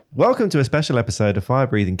Welcome to a special episode of Fire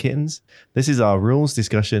Breathing Kittens. This is our rules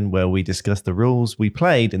discussion where we discuss the rules we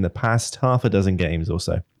played in the past half a dozen games or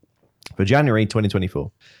so for January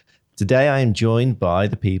 2024. Today I am joined by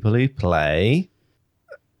the people who play...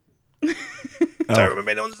 Don't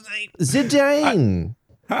remember anyone's name. Zidane.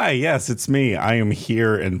 Hi, yes, it's me. I am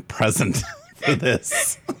here and present for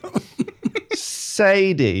this.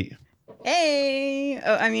 Sadie. Hey.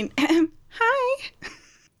 Oh, I mean, hi.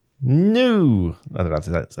 No. I don't know if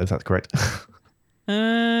that's correct.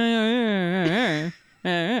 And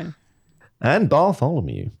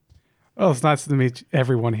Bartholomew. Oh, it's nice to meet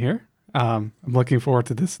everyone here. I'm looking forward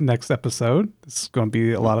to this next episode. This is going to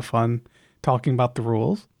be a lot of fun talking about the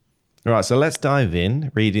rules. All right, so let's dive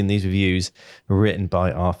in, reading these reviews written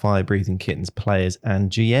by our Fire Breathing Kittens players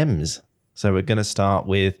and GMs. So we're going to start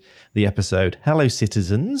with the episode Hello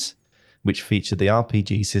Citizens, which featured the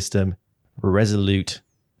RPG system Resolute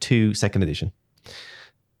 2 2nd edition.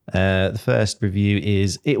 The first review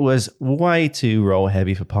is, it was way too roll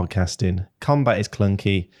heavy for podcasting. Combat is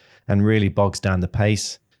clunky and really bogs down the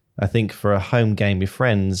pace. I think for a home game with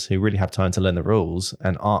friends who really have time to learn the rules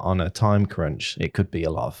and aren't on a time crunch, it could be a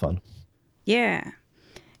lot of fun. Yeah.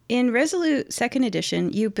 In Resolute 2nd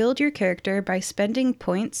edition, you build your character by spending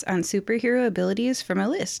points on superhero abilities from a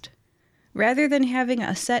list. Rather than having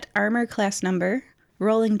a set armor class number,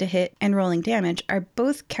 rolling to hit and rolling damage are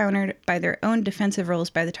both countered by their own defensive rolls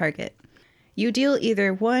by the target. You deal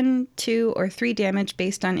either 1, 2, or 3 damage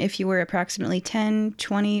based on if you were approximately 10,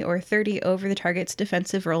 20, or 30 over the target's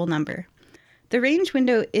defensive roll number. The range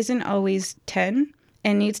window isn't always 10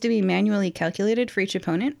 and needs to be manually calculated for each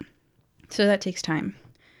opponent, so that takes time.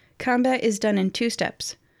 Combat is done in 2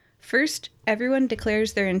 steps. First, everyone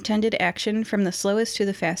declares their intended action from the slowest to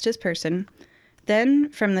the fastest person. Then,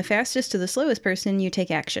 from the fastest to the slowest person, you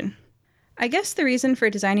take action. I guess the reason for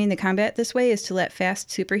designing the combat this way is to let fast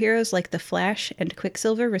superheroes like the Flash and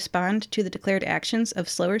Quicksilver respond to the declared actions of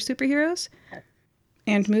slower superheroes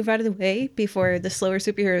and move out of the way before the slower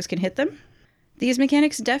superheroes can hit them. These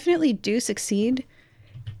mechanics definitely do succeed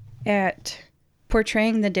at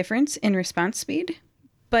portraying the difference in response speed,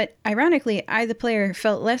 but ironically, I, the player,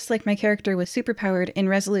 felt less like my character was superpowered in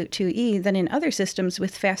Resolute 2E than in other systems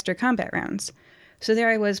with faster combat rounds. So there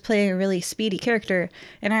I was playing a really speedy character,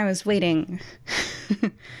 and I was waiting.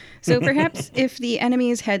 So perhaps if the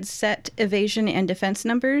enemies had set evasion and defense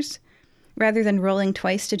numbers, rather than rolling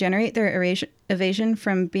twice to generate their evasion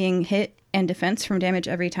from being hit and defense from damage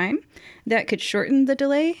every time, that could shorten the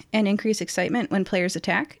delay and increase excitement when players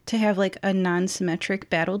attack to have like a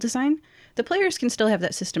non-symmetric battle design. The players can still have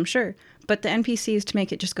that system, sure, but the NPCs, to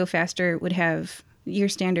make it just go faster, would have your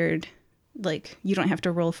standard, like, you don't have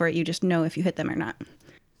to roll for it, you just know if you hit them or not.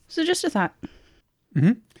 So just a thought.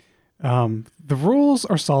 The rules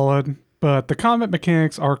are solid, but the combat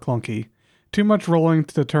mechanics are clunky. Too much rolling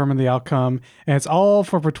to determine the outcome, and it's all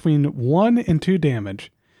for between 1 and 2 damage.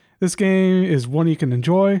 This game is one you can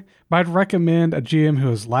enjoy, but I'd recommend a GM who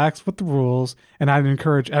is lax with the rules, and I'd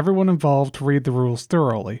encourage everyone involved to read the rules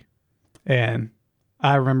thoroughly. And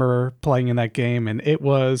I remember playing in that game, and it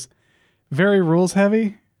was very rules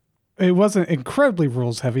heavy. It wasn't incredibly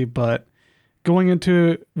rules heavy, but going into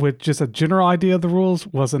it with just a general idea of the rules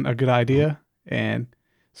wasn't a good idea, and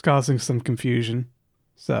it's causing some confusion.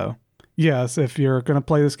 So, yes, if you're going to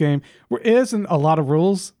play this game, there isn't a lot of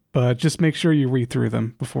rules, but just make sure you read through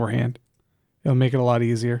them beforehand. It'll make it a lot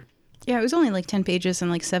easier. Yeah, it was only like 10 pages,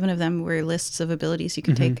 and like 7 of them were lists of abilities you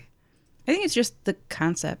could take. I think it's just the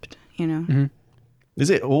concept, you know. Is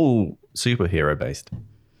it all superhero based?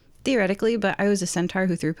 Theoretically, but I was a centaur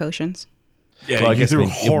who threw potions. Yeah, Well, I you guess threw it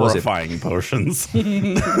was horrifying potions.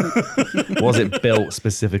 Was it built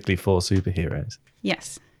specifically for superheroes?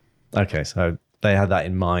 Yes. Okay, so they had that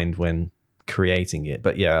in mind when creating it.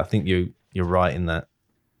 But yeah, I think you're right in that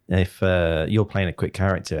if you're playing a quick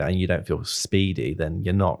character and you don't feel speedy, then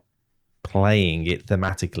you're not playing it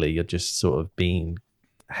thematically. You're just sort of being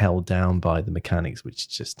held down by the mechanics, which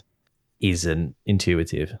just isn't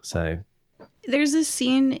intuitive. So There's this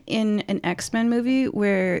scene in an X-Men movie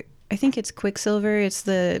where I think it's Quicksilver, it's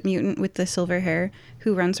the mutant with the silver hair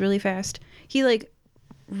who runs really fast. He like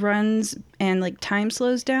runs and like time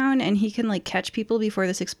slows down and he can like catch people before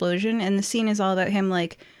this explosion, and the scene is all about him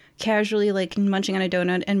like casually like munching on a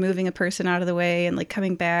donut and moving a person out of the way and like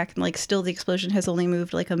coming back, and like still the explosion has only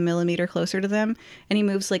moved like a millimeter closer to them, and he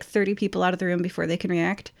moves like 30 people out of the room before they can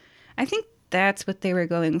react. I think that's what they were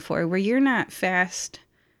going for, where you're not fast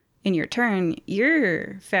in your turn,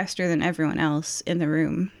 you're faster than everyone else in the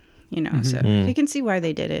room, you know. So you can see why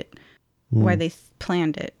they did it, why they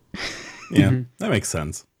planned it. Yeah, that makes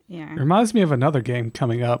sense. Yeah. It reminds me of another game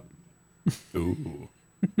coming up. Ooh.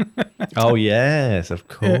 Oh yes, of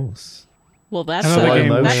course. Well, that's Another Slow game.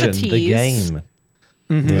 motion, that's a the tease. game.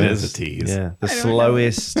 It is a tease. Yeah, the I don't know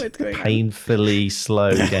slowest, what's going on. painfully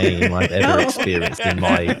slow game I've ever experienced in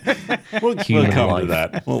my We'll human come life. to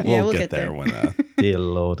that. We'll we'll get get there there. when. Dear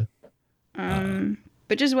Lord.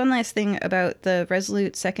 But just one last thing about the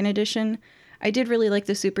Resolute second edition. I did really like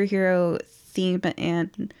the superhero theme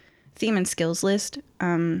and skills list.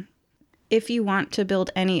 If you want to build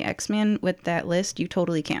any X-Men with that list, you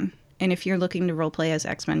totally can. And if you're looking to roleplay as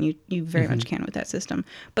X-Men, you very much can with that system.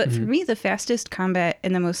 But for me, the fastest combat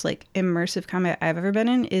and the most like immersive combat I've ever been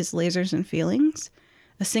in is lasers and feelings.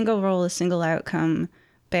 A single roll, a single outcome,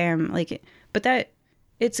 bam, but that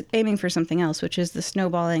it's aiming for something else, which is the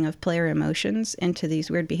snowballing of player emotions into these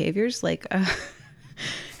weird behaviors. Like,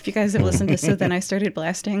 if you guys have listened to So Then I Started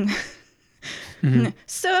Blasting.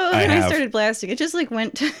 So then I started blasting. It just like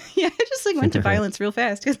went to, went to violence real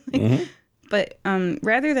fast. But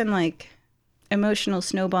rather than like emotional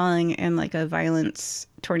snowballing and like a violence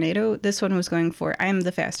tornado, this one was going for I'm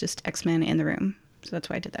the fastest X-Man in the room. So that's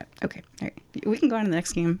why I did that. Okay. All right. We can go on to the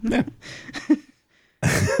next game. Yeah.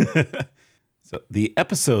 So the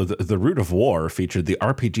episode The Root of War featured the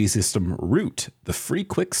RPG system Root, the free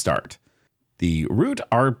quick start. The Root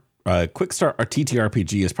Quick Start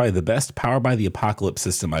TTRPG is probably the best Powered by the Apocalypse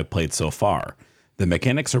system I've played so far. The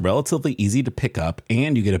mechanics are relatively easy to pick up,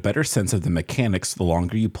 and you get a better sense of the mechanics the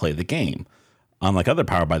longer you play the game. Unlike other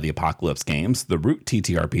Powered by the Apocalypse games, the Root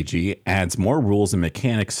TTRPG adds more rules and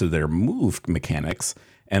mechanics to their move mechanics,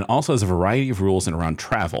 and also has a variety of rules around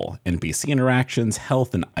travel, NPC interactions,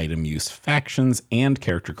 health and item use, factions, and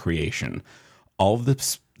character creation. All of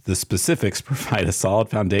the specifics provide a solid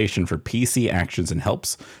foundation for PC actions and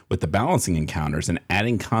helps with the balancing encounters and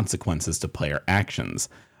adding consequences to player actions.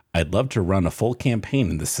 I'd love to run a full campaign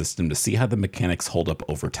in this system to see how the mechanics hold up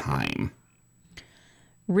over time.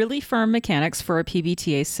 Really firm mechanics for a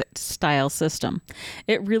PBTA style system.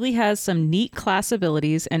 It really has some neat class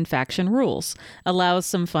abilities and faction rules, allows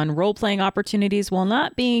some fun role-playing opportunities while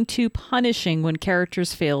not being too punishing when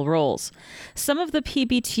characters fail rolls. Some of the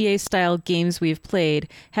PBTA style games we've played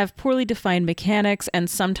have poorly defined mechanics and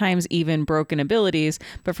sometimes even broken abilities,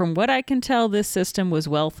 but from what I can tell, this system was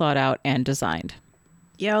well thought out and designed.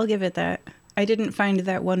 Yeah, I'll give it that. I didn't find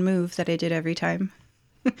that one move that I did every time.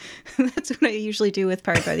 That's what I usually do with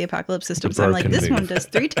Powered by the Apocalypse systems. I'm like, this one does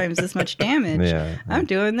 3 times as much damage. Yeah. I'm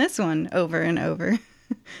doing this one over and over.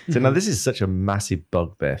 So now this is such a massive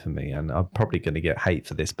bugbear for me, and I'm probably going to get hate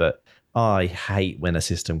for this, but I hate when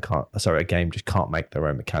a game just can't make their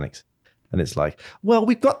own mechanics. And it's like, well,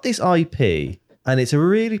 we've got this IP, and it's a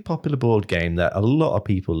really popular board game that a lot of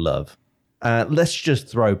people love. Let's just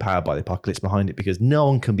throw Powered by the Apocalypse behind it because no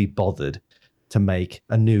one can be bothered to make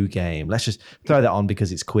a new game. Let's just throw that on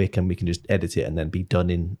because it's quick and we can just edit it and then be done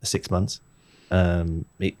in 6 months.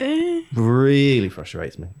 It really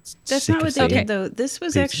frustrates me. That's not what they did, though. This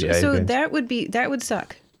was actually so games. that would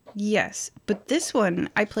suck. Yes, but this one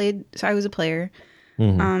I played. So I was a player.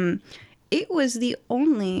 Mm-hmm. It was the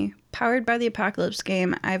only Powered by the Apocalypse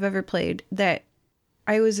game I've ever played that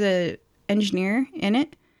I was a engineer in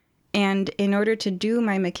it. And in order to do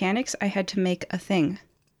my mechanics, I had to make a thing.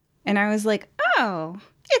 And I was like, oh,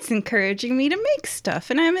 it's encouraging me to make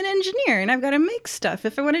stuff. And I'm an engineer and I've got to make stuff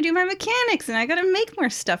if I want to do my mechanics. And I got to make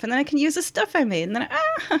more stuff. And then I can use the stuff I made. And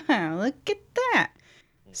then, look at that.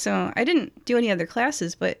 So I didn't do any other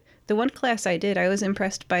classes, but the one class I did, I was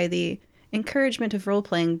impressed by the encouragement of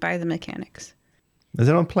role-playing by the mechanics. Has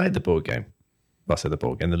anyone played the board game? Well, I said the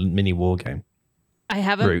board game, the mini war game. I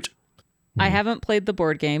haven't. Root. I haven't played the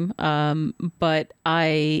board game, but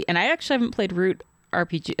I actually haven't played Root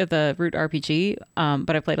RPG, the Root RPG,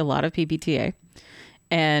 but I played a lot of PBTA,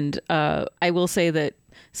 and I will say that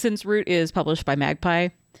since Root is published by Magpie,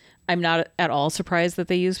 I'm not at all surprised that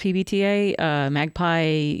they use PBTA.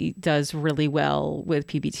 Magpie does really well with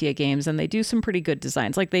PBTA games, and they do some pretty good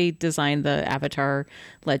designs. Like they designed the Avatar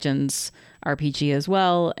Legends RPG as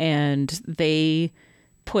well, and they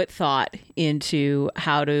put thought into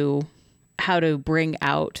how to bring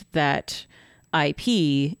out that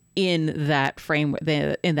IP in that framework,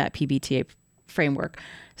 in that PBTA framework.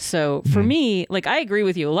 So for me, like I agree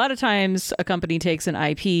with you. A lot of times a company takes an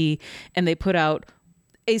IP and they put out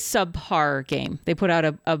a subpar game. They put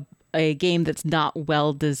out a game that's not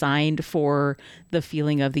well designed for the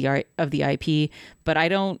feeling of the IP. But I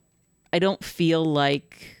don't feel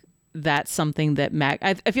like that's something that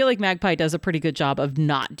I feel like Magpie does a pretty good job of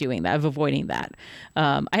not doing that, of avoiding that.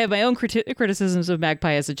 I have my own criticisms of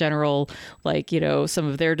Magpie as a general, like, you know, some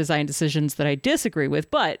of their design decisions that I disagree with,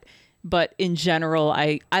 but But in general,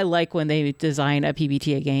 I like when they design a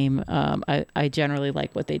PBTA game. I generally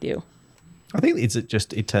like what they do. I think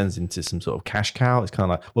it turns into some sort of cash cow. It's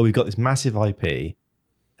kind of like, well, we've got this massive IP.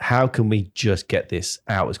 How can we just get this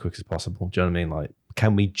out as quick as possible? Do you know what I mean? Like,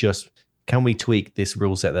 can we tweak this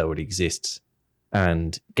rule set that already exists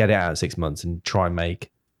and get it out in 6 months and try and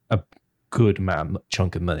make a good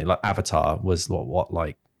chunk of money? Like Avatar was what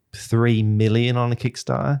like 3 million on a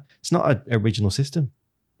Kickstarter. It's not an original system,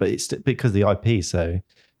 but it's because the IP is so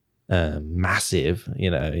massive.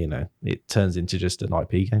 It turns into just an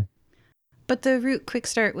IP game. But the Root Quick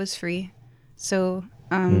Start was free, so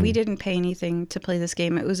we didn't pay anything to play this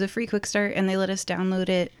game. It was a free Quick Start, and they let us download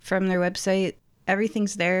it from their website.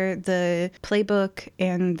 Everything's there, the playbook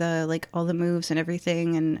and the all the moves and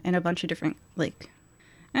everything, and a bunch of different I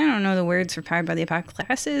don't know the words for Powered by the Apocalypse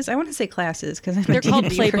classes. I want to say classes because they're called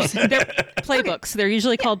playbooks. They're playbooks. They're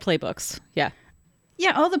usually called playbooks. Yeah.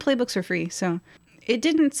 Yeah, all the playbooks are free, so it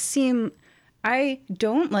didn't seem. I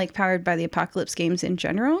don't like Powered by the Apocalypse games in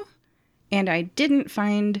general. And I didn't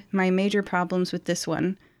find my major problems with this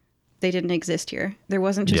one. They didn't exist here. There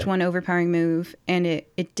wasn't just one overpowering move, and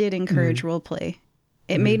it did encourage role play.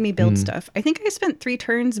 It made me build stuff. I think I spent 3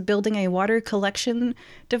 turns building a water collection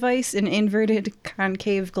device in inverted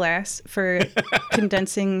concave glass for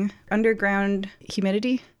condensing underground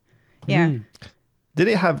humidity. Yeah. Did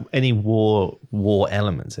it have any war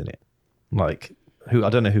elements in it? Like, I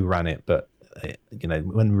don't know who ran it, but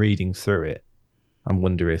when reading through it, I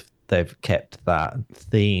wonder if they've kept that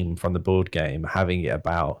theme from the board game, having it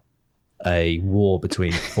about a war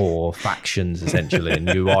between 4 factions, essentially, and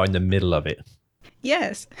you are in the middle of it.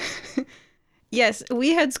 Yes. Yes,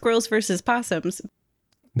 we had squirrels versus possums.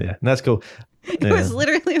 Yeah, that's cool. It was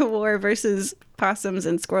literally a war versus possums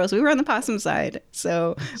and squirrels. We were on the possum side,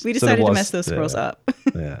 so we decided to mess those squirrels up.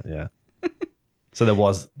 Yeah. So there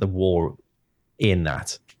was the war in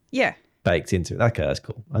that. Yeah. Baked into it. Okay, that's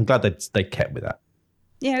cool. I'm glad they kept with that.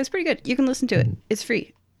 Yeah, it was pretty good. You can listen to it. It's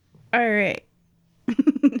free. All right.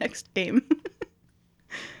 Next game.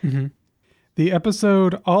 The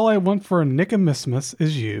episode All I Want for a Nicomismus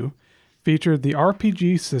Is You featured the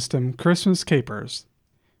RPG system Christmas Capers.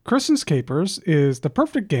 Christmas Capers is the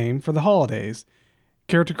perfect game for the holidays.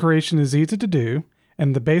 Character creation is easy to do,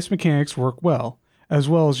 and the base mechanics work well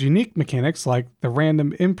as unique mechanics like the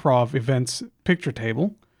random improv events picture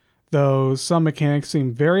table, though some mechanics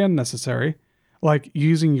seem very unnecessary, like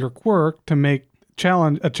using your quirk to make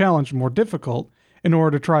a challenge more difficult in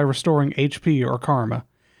order to try restoring HP or karma.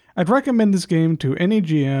 I'd recommend this game to any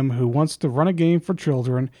GM who wants to run a game for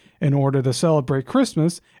children in order to celebrate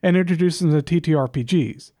Christmas and introduce them to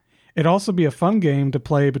TTRPGs. It'd also be a fun game to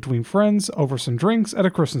play between friends over some drinks at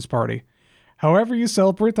a Christmas party. However you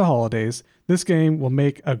celebrate the holidays, this game will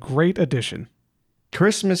make a great addition.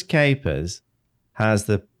 Christmas Capers has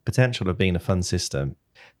the potential of being a fun system,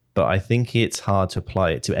 but I think it's hard to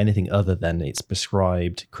apply it to anything other than its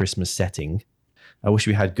prescribed Christmas setting. I wish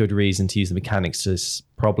we had good reason to use the mechanics to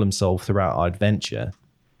problem solve throughout our adventure,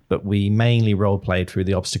 but we mainly role-played through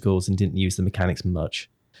the obstacles and didn't use the mechanics much.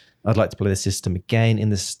 I'd like to play the system again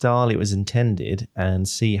in the style it was intended and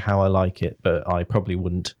see how I like it, but I probably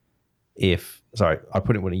wouldn't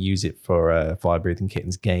wouldn't use it for a Fire Breathing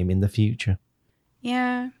Kittens game in the future.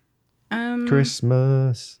 Yeah.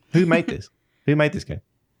 Christmas. Who made this? Who made this game?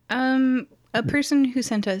 A person who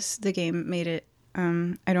sent us the game made it.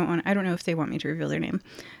 I don't know if they want me to reveal their name.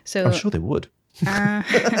 So I'm sure they would.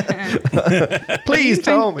 Please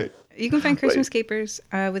tell me. You can find Christmas Capers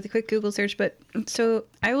with a quick Google search. But so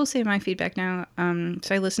I will say my feedback now.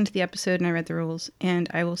 So I listened to the episode and I read the rules, and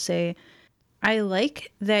I will say I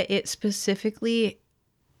like that it specifically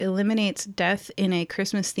eliminates death in a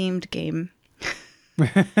Christmas themed game.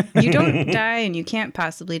 You don't die and you can't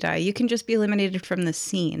possibly die. You can just be eliminated from the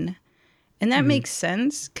scene. And that makes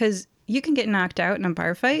sense because you can get knocked out in a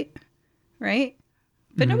bar fight, right?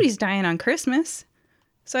 But nobody's dying on Christmas.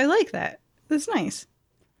 So I like that. That's nice.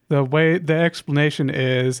 The way the explanation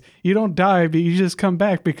is, you don't die, but you just come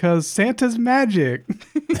back because Santa's magic.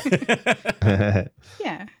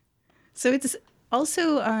 Yeah. So it's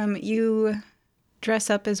also, you dress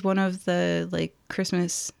up as one of the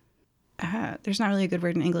Christmas, there's not really a good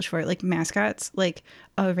word in English for it, like mascots, like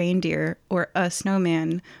a reindeer or a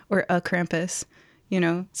snowman or a Krampus,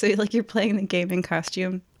 So you're playing the game in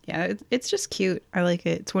costume. Yeah, it's just cute. I like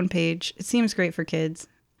it. It's one page. It seems great for kids.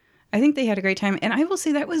 I think they had a great time. And I will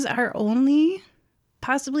say that was our only,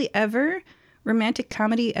 possibly ever, romantic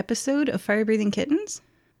comedy episode of Fire Breathing Kittens.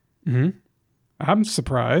 Mm-hmm. I'm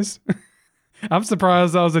surprised. I'm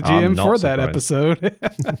surprised I was a GM for that episode.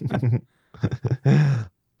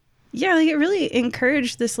 Yeah, like it really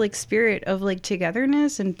encouraged this like spirit of like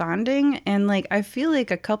togetherness and bonding. And like I feel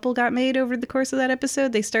like a couple got made over the course of that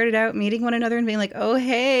episode. They started out meeting one another and being like, "Oh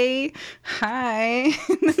hey, hi,"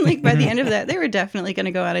 and then like by the end of that, they were definitely going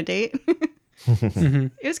to go on a date.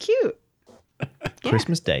 It was cute.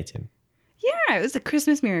 Christmas dating. Yeah, it was a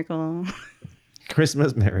Christmas miracle.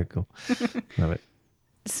 Christmas miracle. Love it.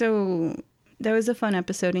 So that was a fun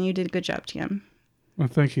episode, and you did a good job, TM. Well,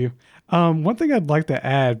 thank you. One thing I'd like to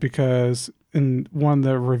add, because in one of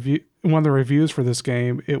the reviews for this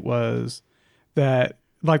game, it was that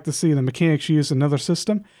I'd like to see the mechanics use another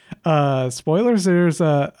system. Spoilers: there's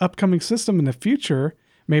a upcoming system in the future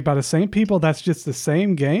made by the same people. That's just the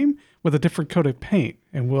same game with a different coat of paint,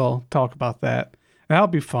 and we'll talk about that. That'll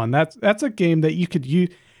be fun. That's a game that you could use.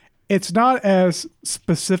 It's not as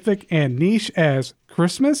specific and niche as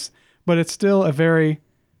Christmas, but it's still a very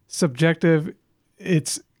subjective.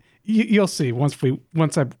 You'll see once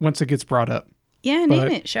it gets brought up. Yeah,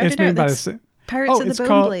 name it. Shout it out. That's Pirates of the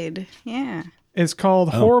Bone Blade. Yeah. It's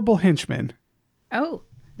called Horrible Henchmen. Oh,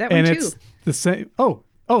 that one and too. It's the same. So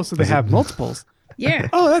they have multiples. Yeah.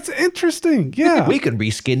 Oh, that's interesting. Yeah. We can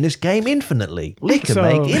reskin this game infinitely. We can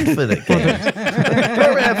make infinite games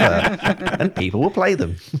forever, and people will play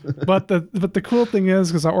them. But the cool thing is,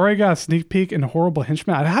 because I already got a sneak peek in Horrible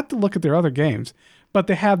Henchmen, I'd have to look at their other games. But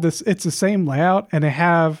they have this. It's the same layout, and they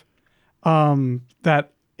have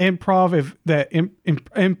that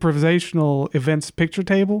improvisational events picture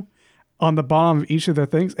table on the bottom of each of their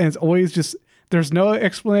things, and it's always just there's no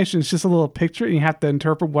explanation. It's just a little picture, and you have to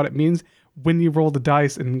interpret what it means when you roll the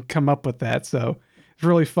dice and come up with that. So it's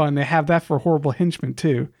really fun. They have that for Horrible Henchmen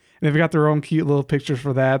too, and they've got their own cute little pictures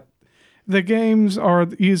for that. The games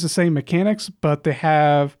use the same mechanics, but they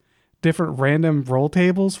have different random roll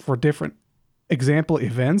tables for different example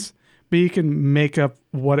events, but you can make up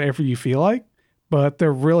whatever you feel like. But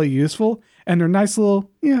they're really useful, and they're nice little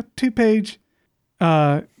two-page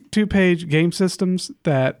game systems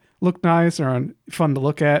that look nice or are fun to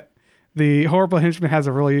look at. The Horrible Henchman has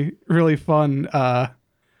a really, really fun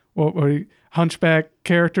hunchback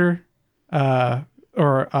character, or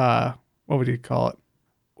what would you call it?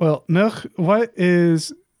 Well, Nook, what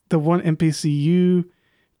is the one NPC you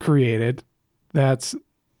created that's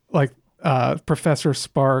like Professor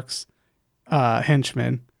Sparks'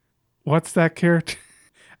 henchman? What's that character?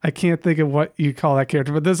 I can't think of what you call that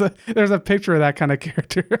character, but there's a picture of that kind of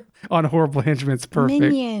character on Horrible Henchman. It's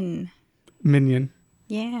perfect. Minion.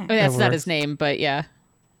 Yeah. Oh, that's not his name, but yeah.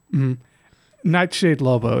 Mm-hmm. Nightshade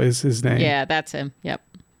Lobo is his name. Yeah, that's him. Yep.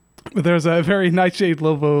 But there's a very Nightshade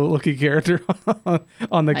Lobo looking character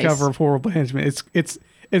on the Nice. cover of Horrible Henchman. It's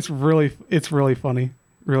really funny,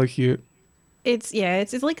 really cute. It's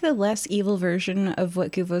like the less evil version of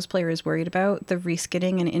what Kuvo's player is worried about, the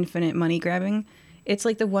reskinning and infinite money grabbing. It's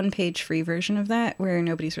like the one-page free version of that, where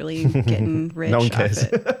nobody's really getting rich No one off cares.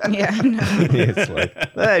 it. Yeah, no. It's like,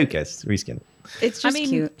 who cares? Reskin it. It's just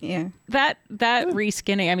cute. Yeah, That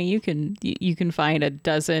reskinning. I mean, you can find a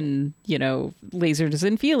dozen, lasers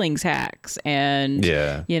and feelings hacks, and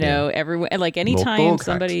everyone, like anytime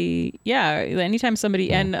somebody,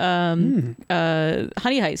 and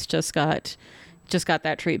Honey Heist just got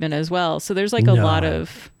that treatment as well. So there's like a lot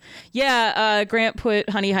of Grant put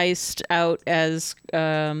Honey Heist out as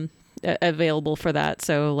available for that,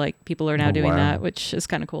 so like people are now doing that, which is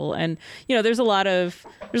kind of cool. And there's a lot of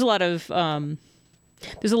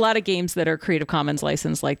games that are Creative Commons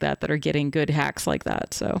licensed like that are getting good hacks like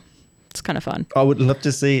that, so it's kind of fun. I would love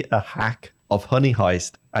to see a hack of Honey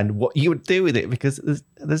Heist and what you would do with it, because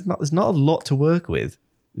there's not a lot to work with.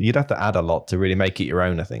 You'd have to add a lot to really make it your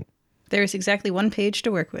own, I think. there's exactly one page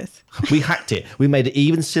to work with. We hacked it. We made it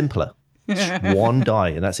even simpler. Just one die,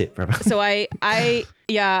 and that's it forever. So I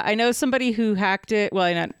know somebody who hacked it. Well,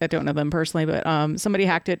 I don't know them personally, but somebody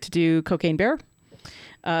hacked it to do Cocaine Bear, which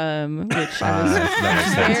I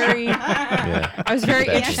was very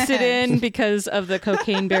interested in because of the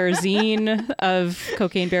Cocaine Bear zine of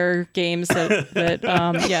Cocaine Bear games but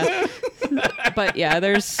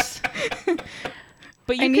there's.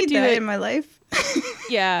 But you I could need do that it in my life.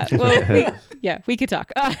 Yeah. Well, we could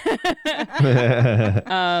talk.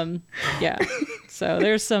 So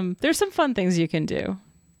there's some fun things you can do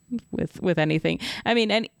with anything. I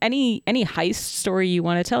mean, any heist story you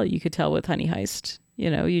want to tell, you could tell with Honey Heist. You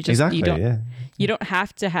don't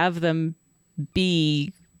have to have them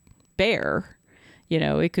be bear.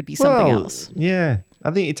 It could be something else. Yeah,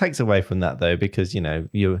 I think it takes away from that though, because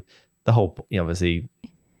obviously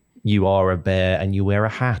you are a bear and you wear a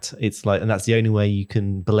hat. It's like, and that's the only way you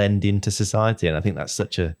can blend into society. And I think that's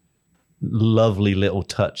such a lovely little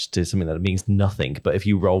touch to something that means nothing. But if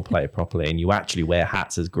you role play it properly and you actually wear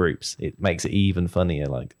hats as groups, it makes it even funnier.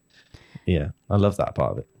 Like, yeah, I love that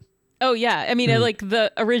part of it. Oh yeah, I mean, like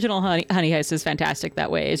the original Honey Heist is fantastic that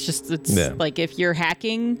way. It's like if you're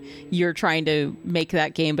hacking, you're trying to make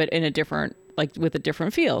that game, but in a different, like with a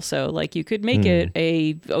different feel. So like you could make it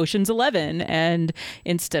a Ocean's 11, and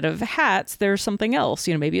instead of hats, there's something else.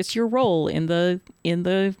 You know, maybe it's your role in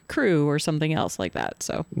the crew or something else like that.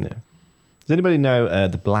 So yeah. Does anybody know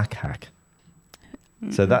the black hack?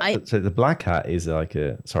 So the black hat is like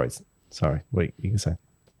a sorry. Wait, you can say.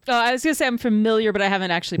 Oh, I was gonna say I'm familiar, but I haven't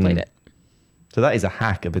actually played it. So that is a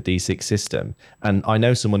hack of a D6 system, and I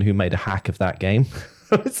know someone who made a hack of that game.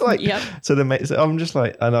 It's like, so I'm just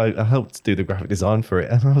like, and I helped do the graphic design for it,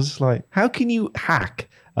 and I was just like, how can you hack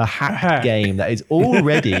a hacked game that is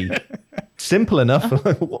already simple enough?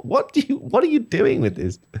 What are you doing with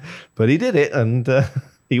this? But he did it, and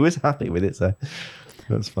he was happy with it. So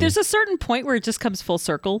that's fun. There's a certain point where it just comes full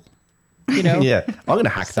circle, you know. Yeah, I'm gonna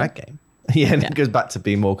hack that game. Yeah, and it goes back to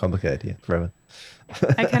being more complicated. Yeah, forever.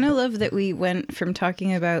 I kind of love that we went from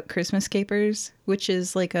talking about Christmas Capers, which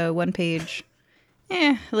is like a one-page,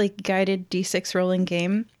 like guided D6 rolling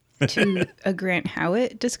game, to a Grant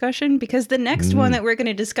Howitt discussion, because the next one that we're going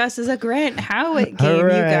to discuss is a Grant Howitt game, you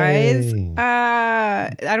guys.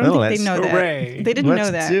 I don't think they know that. They didn't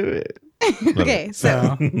know that. Do it. Okay,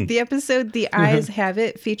 so the episode The Eyes Have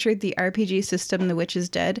It featured the RPG system The Witch is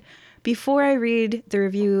Dead. Before I read the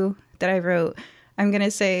review that I wrote, I'm going to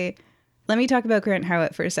say, let me talk about Grant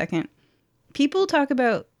Howitt for a second. People talk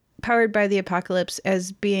about Powered by the Apocalypse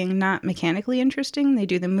as being not mechanically interesting. They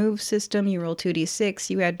do the move system. You roll 2d6.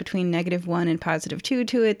 You add between -1 and +2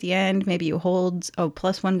 to it at the end. Maybe you hold,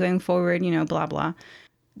 +1 going forward, blah, blah.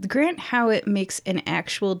 Grant Howitt makes an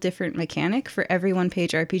actual different mechanic for every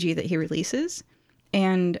one-page RPG that he releases.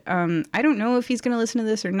 And I don't know if he's going to listen to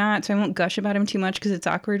this or not, so I won't gush about him too much, because it's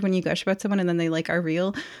awkward when you gush about someone and then they are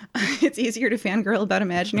real. It's easier to fangirl about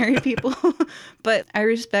imaginary people. But I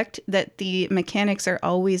respect that the mechanics are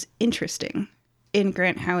always interesting in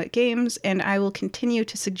Grant Howitt games, and I will continue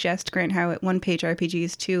to suggest Grant Howitt one-page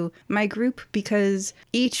RPGs to my group, because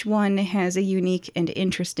each one has a unique and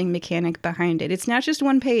interesting mechanic behind it. It's not just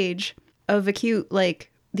one page of a cute,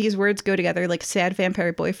 these words go together, like Sad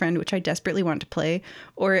Vampire Boyfriend, which I desperately want to play,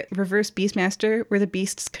 or Reverse Beastmaster, where the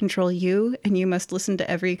beasts control you and you must listen to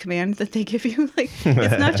every command that they give you.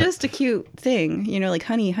 It's not just a cute thing, like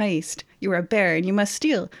Honey Heist. You are a bear and you must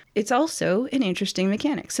steal. It's also an interesting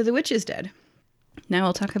mechanic. So The Witch is Dead. Now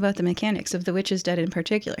I'll talk about the mechanics of The Witch is Dead in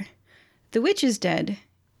particular. The Witch is Dead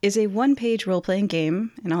is a one-page role-playing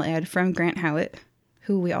game, and I'll add from Grant Howitt,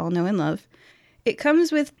 who we all know and love. It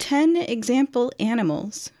comes with 10 example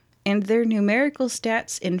animals and their numerical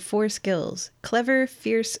stats in 4 skills: clever,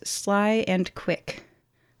 fierce, sly, and quick.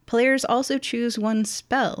 Players also choose 1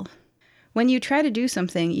 spell. When you try to do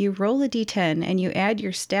something, you roll a d10 and you add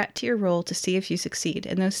your stat to your roll to see if you succeed,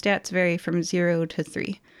 and those stats vary from 0 to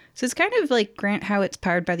 3. So it's kind of like Grant Howitt's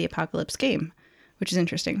Powered by the Apocalypse game, which is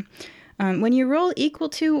interesting. When you roll equal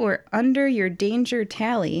to or under your danger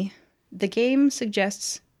tally, the game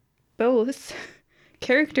suggests both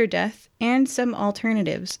character death and some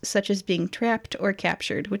alternatives, such as being trapped or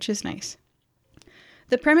captured, which is nice.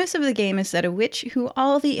 The premise of the game is that a witch who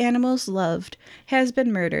all the animals loved has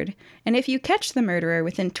been murdered, and if you catch the murderer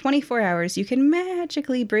within 24 hours, you can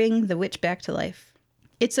magically bring the witch back to life.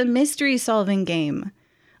 It's a mystery-solving game,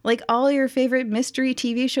 like all your favorite mystery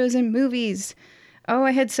TV shows and movies. Oh,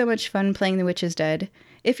 I had so much fun playing The Witch is Dead.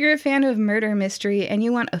 If you're a fan of murder mystery and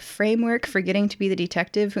you want a framework for getting to be the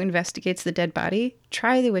detective who investigates the dead body,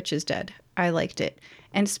 try The Witch is Dead. I liked it.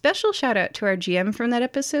 And special shout out to our GM from that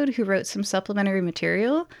episode who wrote some supplementary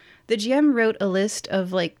material. The GM wrote a list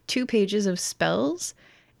of 2 pages of spells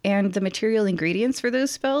and the material ingredients for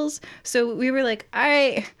those spells. So we were like,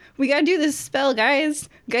 we gotta do this spell, guys.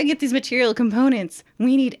 We gotta get these material components.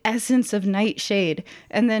 We need Essence of Nightshade.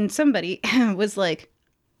 And then somebody was like,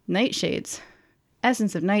 Nightshades?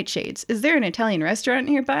 Essence of Nightshades. Is there an Italian restaurant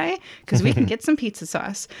nearby? Because we can get some pizza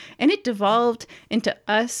sauce. And it devolved into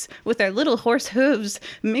us with our little horse hooves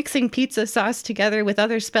mixing pizza sauce together with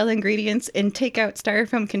other spell ingredients in takeout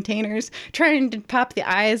styrofoam containers, trying to pop the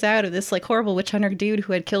eyes out of this horrible witch hunter dude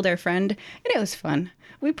who had killed our friend. And it was fun.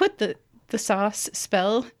 We put the sauce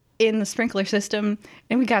spell in the sprinkler system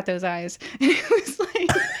and we got those eyes. And it was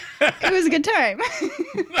it was a good time.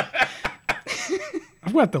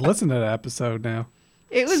 I'm going to have to listen to that episode now.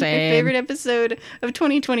 It was my favorite episode of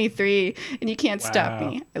 2023, and you can't stop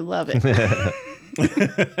me. I love it.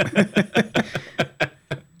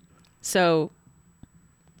 So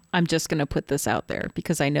I'm just going to put this out there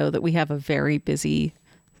because I know that we have a very busy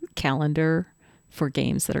calendar for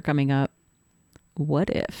games that are coming up. What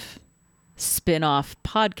if spin-off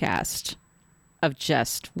podcast of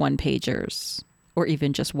just one-pagers or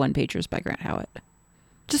even just one-pagers by Grant Howitt?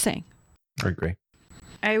 Just saying. I agree.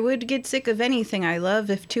 I would get sick of anything I love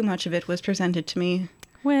if too much of it was presented to me.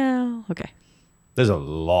 Well, okay. There's a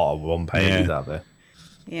lot of one pages out there.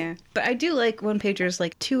 Yeah, but I do like one-pagers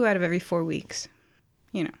like 2 out of every 4 weeks.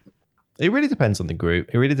 You know. It really depends on the group.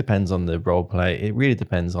 It really depends on the role play. It really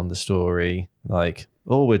depends on the story. Like,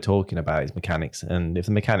 all we're talking about is mechanics. And if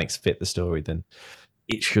the mechanics fit the story, then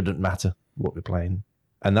it shouldn't matter what we're playing.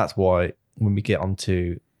 And that's why when we get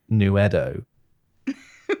onto New Edo,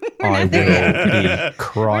 I will be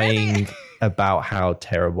crying about how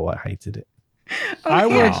terrible I hated it.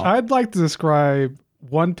 I'd like to describe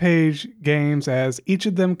one-page games as each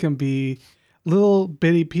of them can be little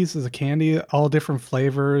bitty pieces of candy, all different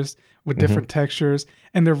flavors with different textures,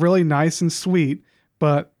 and they're really nice and sweet,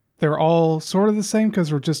 but they're all sort of the same because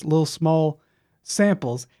they're just little small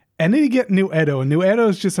samples. And then you get New Edo, and New Edo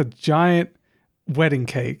is just a giant wedding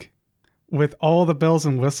cake with all the bells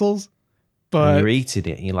and whistles. But you're eating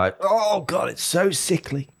it, and you're like, oh god, it's so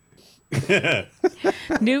sickly.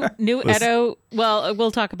 New Edo. Well,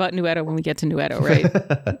 we'll talk about New Edo when we get to New Edo, right?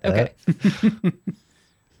 Okay.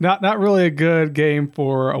 Not really a good game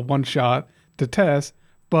for a one shot to test,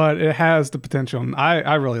 but it has the potential. And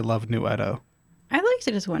I really love New Edo. I liked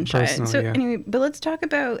it as one shot. Personally, So yeah. anyway, but let's talk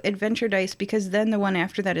about Adventure Dice because then the one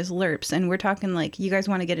after that is LURPS, and we're talking like you guys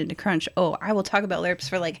want to get into Crunch. Oh, I will talk about LURPS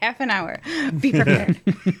for like half an hour. Be prepared.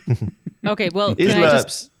 Okay. Well,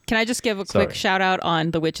 Is can I just give a quick shout out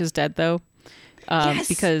on The Witch is Dead though? Yes.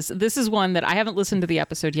 Because this is one that I haven't listened to the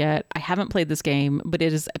episode yet. I haven't played this game, but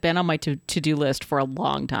it has been on my to-do list for a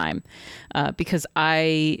long time because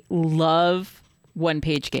I love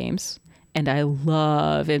one-page games and I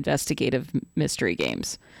love investigative mystery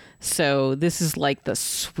games. So this is like the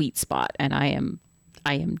sweet spot, and I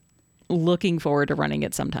am looking forward to running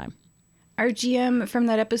it sometime. Our GM from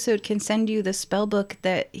that episode can send you the spell book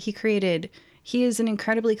that he created. He is an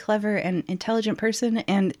incredibly clever and intelligent person,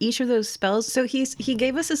 and each of those spells. So he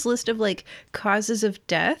gave us this list of like causes of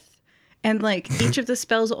death, and like each of the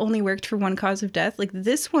spells only worked for one cause of death. Like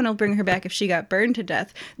this one will bring her back if she got burned to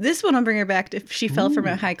death. This one will bring her back if she fell from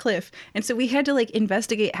a high cliff. And so we had to like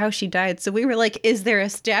investigate how she died. So we were like, is there a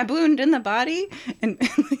stab wound in the body? And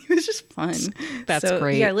it was just fun. That's so,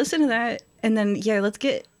 great. Yeah, listen to that, and then let's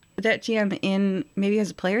get that GM in maybe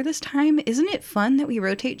as a player this time. Isn't it fun that we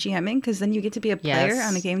rotate GMing because then you get to be a player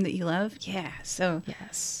on a game that you love? Yeah. So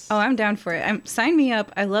Yes. Oh, I'm down for it. Sign me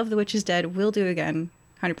up. I love The Witch is Dead. We'll do it again.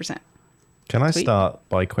 100%. Can I start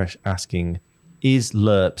by asking, is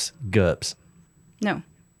LURPS GURPS? No.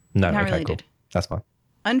 No, Not okay, related. cool. That's fine.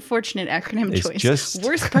 Unfortunate acronym It's choice. just-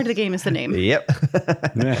 Worst part of the game is the name. Yep.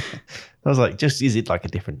 I was like, is it like a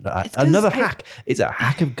different, 'cause another hack? It's a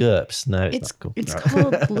hack of GURPS. No, it's not cool. It's Right.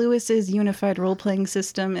 called Lewis's Unified Role-Playing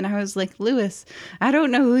System. And I was like, Lewis, I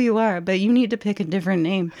don't know who you are, but you need to pick a different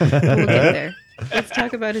name. But we'll get there. Let's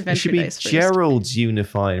talk about It Adventure should be Dice first. Gerald's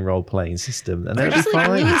unifying role-playing system, and Or that'd be just like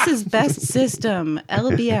fine. Lewis's best system,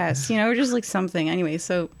 LBS, or just like something. Anyway,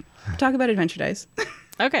 so talk about Adventure Dice.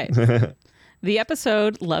 Okay. The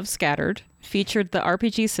episode Love Scattered featured the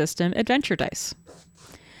RPG system Adventure Dice.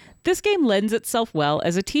 This game lends itself well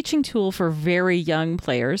as a teaching tool for very young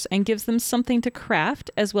players and gives them something to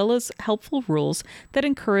craft as well as helpful rules that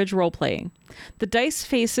encourage role-playing. The dice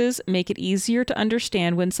faces make it easier to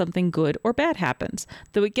understand when something good or bad happens,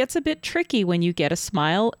 though it gets a bit tricky when you get a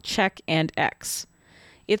smile, check, and X.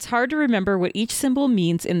 It's hard to remember what each symbol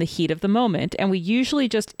means in the heat of the moment, and we usually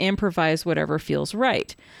just improvise whatever feels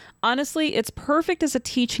right. Honestly, it's perfect as a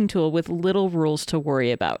teaching tool with little rules to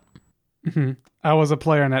worry about. I was a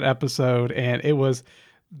player in that episode, and it was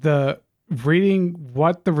the reading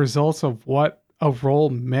what the results of what a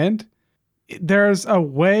roll meant. There's a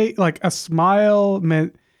way, like a smile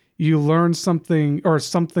meant you learn something or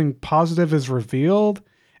something positive is revealed,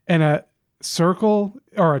 and a circle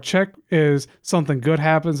or a check is something good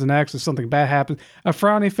happens, and X is something bad happens. A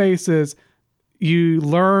frowny face is you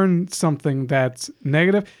learn something that's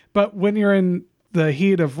negative. But when you're in the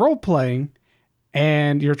heat of role playing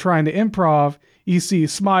and you're trying to improv, you see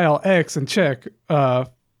smile, X, and check. A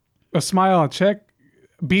smile and check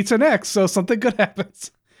beats an X, so something good happens.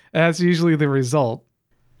 That's usually the result.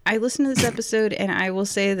 I listened to this episode, and I will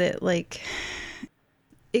say that, like,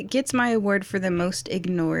 it gets my award for the most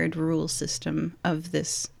ignored rule system of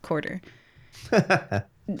this quarter.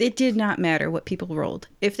 It did not matter what people rolled.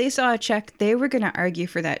 If they saw a check, they were going to argue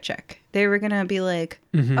for that check. They were going to be like,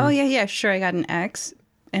 oh, yeah, sure, I got an X.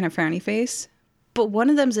 and a frowny face. But one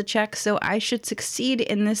of them's a check, so I should succeed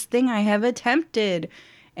in this thing I have attempted.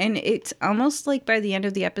 And it's almost like by the end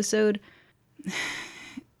of the episode,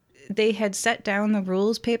 they had set down the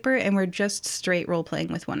rules paper and were just straight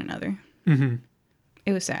role-playing with one another. Mm-hmm.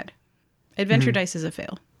 It was sad. Adventure dice is a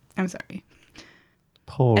fail. I'm sorry.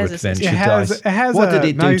 Poor As a adventure system. dice. It has What a did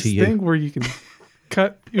it do nice to you? thing where you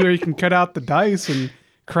can cut out the dice and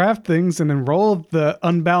craft things and then roll the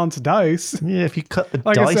unbalanced dice. Yeah, if you cut the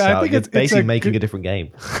Like I dice said, I out, think you're it's basically a making good- a different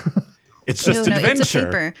game. It's just No, adventure. it's a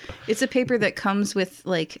paper. It's a paper that comes with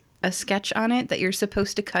like a sketch on it that you're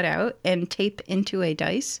supposed to cut out and tape into a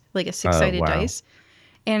dice, like a 6-sided wow. dice.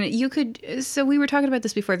 And you could, so we were talking about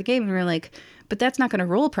this before the game and we were like, but that's not going to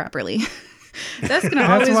roll properly. That's going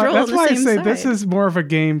to always roll That's on why the I same say side. this is more of a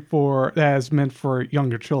game that is meant for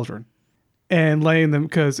younger children. And laying them,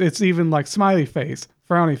 because it's even like smiley face,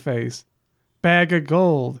 frowny face, bag of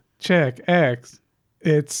gold, check, X.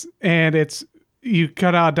 It's you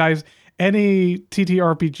cut out dice. Any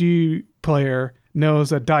TTRPG player knows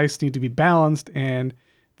that dice need to be balanced, and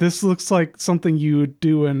this looks like something you would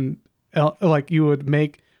do like you would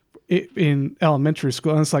make it in elementary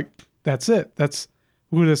school. And it's like, that's it. That's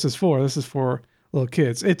who this is for. This is for little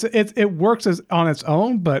kids. It works on its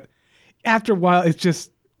own, but after a while, it's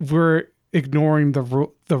just we're ignoring the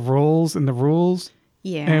roles and the rules,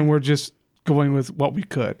 Yeah. and we're just going with what we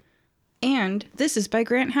could. And this is by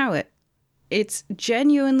Grant Howitt. It's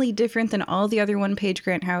genuinely different than all the other one-page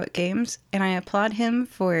Grant Howitt games, and I applaud him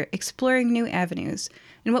for exploring new avenues.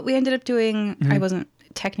 And what we ended up doing, I wasn't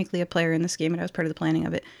technically a player in this game, but I was part of the planning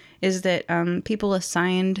of it, is that people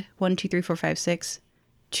assigned 1, 2, 3, 4, 5, 6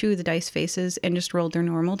 to the dice faces and just rolled their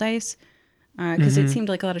normal dice, because it seemed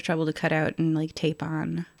like a lot of trouble to cut out and like tape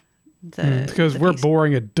on the Because we're face.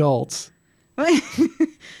 boring adults. I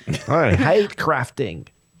hate crafting.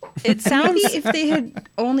 It sounds Maybe if they had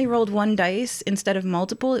only rolled one dice instead of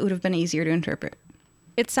multiple, it would have been easier to interpret.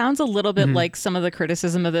 It sounds a little bit like some of the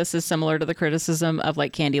criticism of this is similar to the criticism of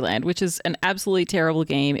like Candyland, which is an absolutely terrible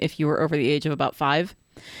game if you were over the age of about 5,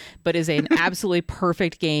 but is an absolutely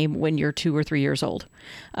perfect game when you're 2 or 3 years old.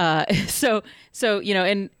 So you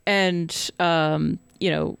know, and you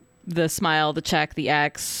know, the smile, the check, the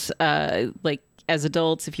X, like as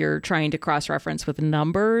adults, if you're trying to cross-reference with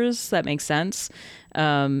numbers, that makes sense.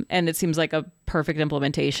 And it seems like a perfect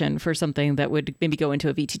implementation for something that would maybe go into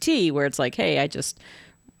a VTT where it's like, hey, I just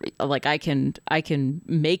like I can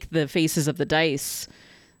make the faces of the dice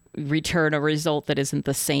return a result that isn't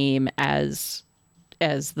the same as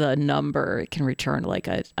the number. It can return like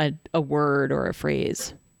a word or a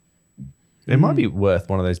phrase. It might be worth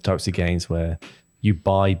one of those types of games where you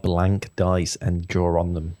buy blank dice and draw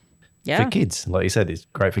on them. Yeah. For kids, like you said, it's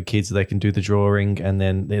great for kids. They can do the drawing, and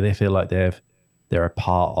then they feel like they're a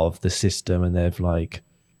part of the system, and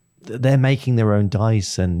they're making their own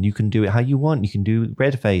dice, and you can do it how you want. You can do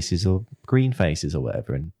red faces or green faces or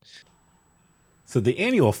whatever. And So the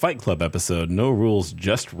annual Fight Club episode, No Rules,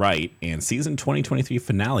 Just Right, and season 2023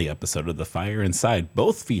 finale episode of The Fire Inside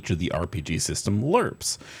both feature the RPG system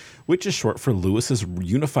LURPS, which is short for Lewis's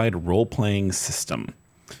Unified Role-Playing System.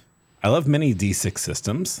 I love many D6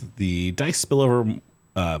 systems. The dice spill over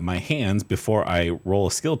my hands before I roll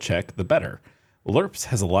a skill check, the better. LURPS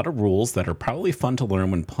has a lot of rules that are probably fun to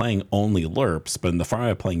learn when playing only LURPS, but in the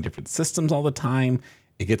fire of playing different systems all the time,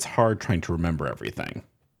 it gets hard trying to remember everything.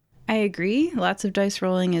 I agree. Lots of dice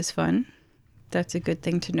rolling is fun. That's a good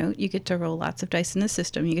thing to note. You get to roll lots of dice in the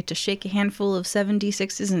system. You get to shake a handful of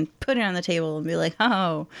 7d6s and put it on the table and be like,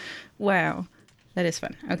 oh, wow. That is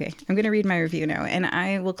fun. Okay, I'm going to read my review now, and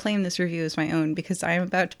I will claim this review as my own because I am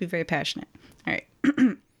about to be very passionate. All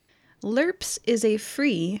right. LURPS is a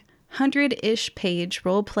free 100-ish page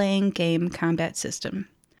role-playing game combat system.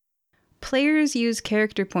 Players use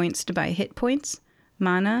character points to buy hit points,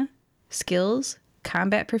 mana, skills,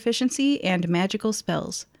 combat proficiency, and magical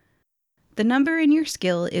spells. The number in your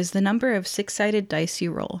skill is the number of 6-sided dice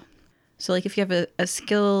you roll. So like if you have a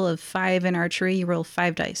skill of 5 in archery, you roll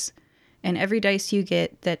 5 dice. And every dice you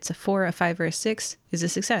get that's a 4, a 5, or a 6 is a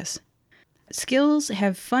success. Skills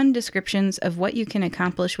have fun descriptions of what you can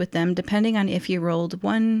accomplish with them depending on if you rolled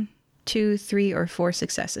 1, 2, 3, or 4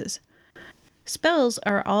 successes. Spells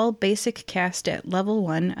are all basic cast at level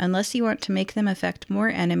 1 unless you want to make them affect more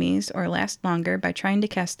enemies or last longer by trying to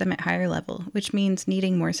cast them at higher level, which means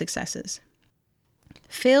needing more successes.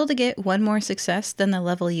 Fail to get one more success than the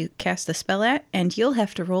level you cast the spell at, and you'll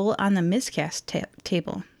have to roll on the miscast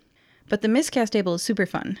table. But the miscast table is super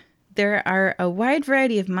fun. There are a wide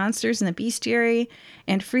variety of monsters in the bestiary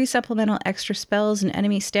and free supplemental extra spells and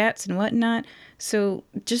enemy stats and whatnot. So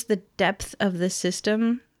just the depth of the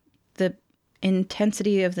system,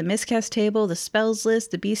 intensity of the miscast table, the spells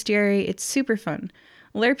list, the bestiary. It's super fun.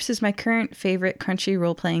 LURPS is my current favorite crunchy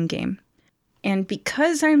role-playing game. And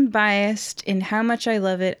because I'm biased in how much I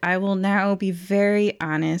love it, I will now be very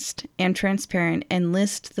honest and transparent and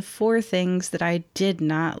list the 4 things that I did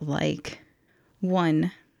not like.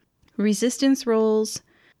 1. Resistance rolls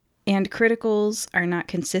and criticals are not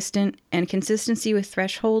consistent, and consistency with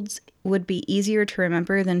thresholds would be easier to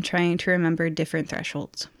remember than trying to remember different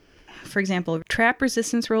thresholds. For example, trap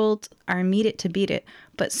resistance rolls are meet it to beat it,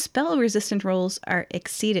 but spell resistant rolls are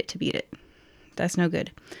exceed it to beat it. That's no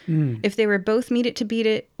good. If they were both meet it to beat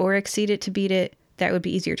it or exceed it to beat it, that would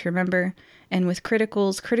be easier to remember. And with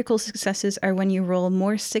criticals, critical successes are when you roll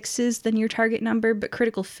more 6s than your target number, but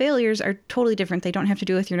critical failures are totally different. They don't have to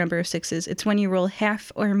do with your number of 6s. It's when you roll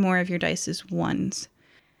half or more of your dice as 1s.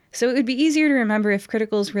 So it would be easier to remember if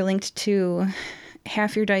criticals were linked to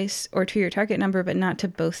half your dice or to your target number, but not to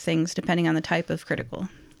both things, depending on the type of critical.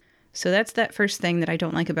 So that's that first thing that I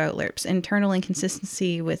don't like about LURPS, internal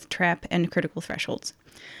inconsistency with trap and critical thresholds.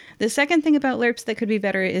 The second thing about LURPS that could be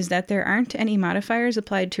better is that there aren't any modifiers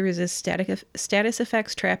applied to resist status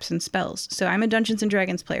effects, traps, and spells. So I'm a Dungeons &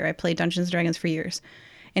 Dragons player. I played Dungeons & Dragons for years.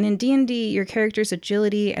 And in D&D, your character's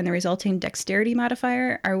agility and the resulting dexterity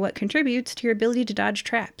modifier are what contributes to your ability to dodge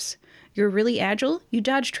traps. You're really agile, you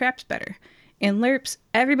dodge traps better. In LURPS,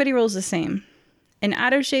 everybody rolls the same. An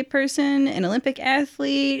auto-shaped person, an Olympic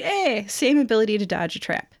athlete, same ability to dodge a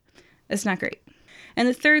trap. That's not great. And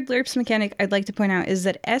the third LURPS mechanic I'd like to point out is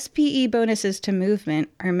that SPE bonuses to movement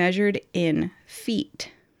are measured in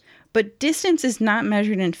feet. But distance is not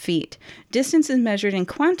measured in feet. Distance is measured in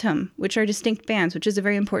quantum, which are distinct bands, which is a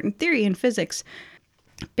very important theory in physics.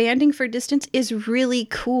 Banding for distance is really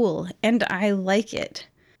cool, and I like it.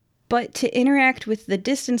 But to interact with the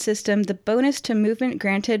distance system, the bonus to movement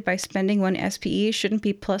granted by spending 1 SPE shouldn't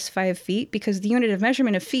be plus 5 feet, because the unit of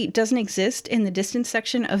measurement of feet doesn't exist in the distance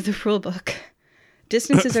section of the rulebook.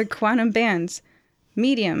 Distances are quantum bands,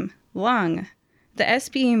 medium, long. The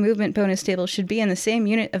SPE movement bonus table should be in the same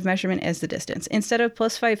unit of measurement as the distance. Instead of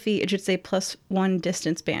plus 5 feet, it should say plus 1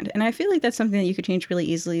 distance band. And I feel like that's something that you could change really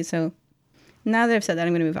easily. So now that I've said that,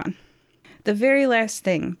 I'm going to move on. The very last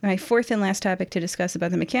thing, my fourth and last topic to discuss about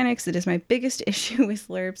the mechanics, that is my biggest issue with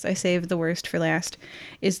LURPS, I saved the worst for last,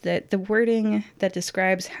 is that the wording that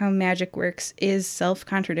describes how magic works is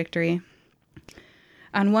self-contradictory.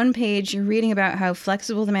 On one page, you're reading about how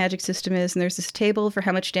flexible the magic system is, and there's this table for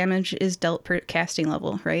how much damage is dealt per casting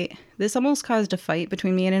level, right? This almost caused a fight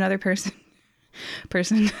between me and another person.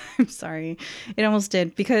 I'm sorry. It almost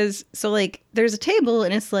did. Because, there's a table,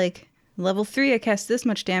 and it's like, level 3, I cast this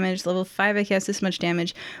much damage. Level 5, I cast this much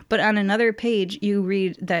damage. But on another page, you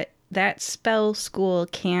read that spell school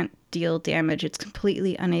can't deal damage. It's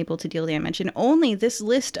completely unable to deal damage. And only this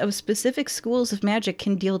list of specific schools of magic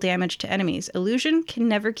can deal damage to enemies. Illusion can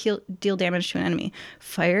never deal damage to an enemy.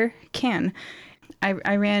 Fire can.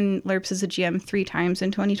 I ran LURPS as a GM 3 times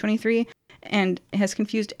in 2023, and it has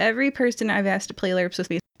confused every person I've asked to play LURPS with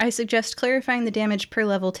me. I suggest clarifying the damage per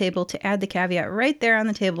level table to add the caveat right there on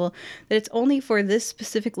the table that it's only for this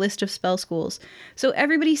specific list of spell schools. So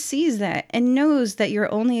everybody sees that and knows that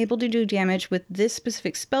you're only able to do damage with this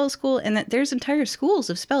specific spell school, and that there's entire schools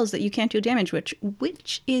of spells that you can't do damage with,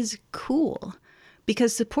 which is cool.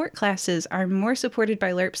 Because support classes are more supported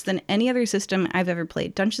by LURPS than any other system I've ever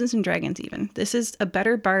played. Dungeons & Dragons even. This is a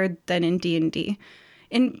better bard than in D&D.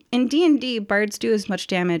 In D&D, bards do as much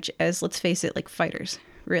damage as, let's face it, fighters.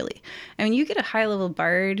 Really. I mean, you get a high-level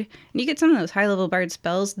bard, and you get some of those high-level bard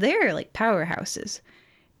spells, they're like powerhouses.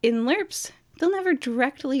 In LURPS, they'll never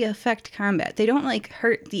directly affect combat. They don't,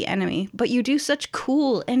 hurt the enemy, but you do such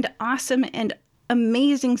cool and awesome and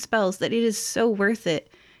amazing spells that it is so worth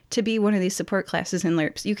it to be one of these support classes in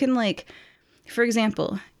LURPS. You can, for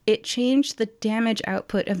example, it changed the damage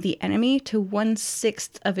output of the enemy to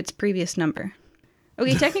 1/6 of its previous number.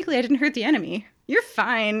 Okay, technically I didn't hurt the enemy. You're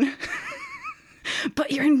fine.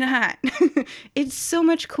 But you're not. It's so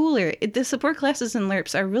much cooler. The support classes in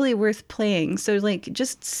LURPS are really worth playing. So,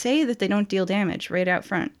 just say that they don't deal damage right out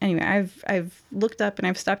front. Anyway, I've looked up and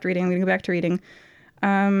I've stopped reading. I'm going to go back to reading.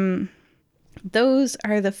 Those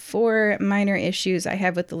are the 4 minor issues I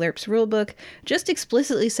have with the LURPS rulebook. Just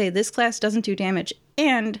explicitly say this class doesn't do damage,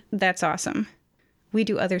 and that's awesome. We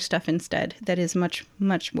do other stuff instead that is much,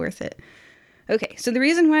 much worth it. Okay, so the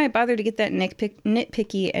reason why I bothered to get that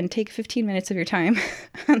nitpicky and take 15 minutes of your time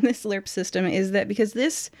on this LURP system is that because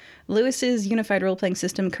this Lewis's Unified Role-Playing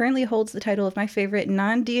System currently holds the title of my favorite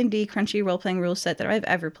non-D&D crunchy role-playing rule set that I've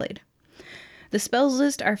ever played. The spells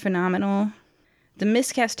list are phenomenal. The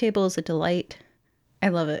miscast table is a delight. I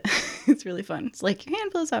love it. It's really fun. It's like your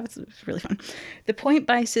hand blows off. It's really fun. The point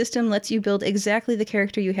buy system lets you build exactly the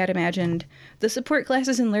character you had imagined. The support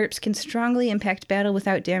classes in LURPS can strongly impact battle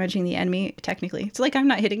without damaging the enemy, technically. It's like I'm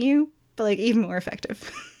not hitting you, but like even more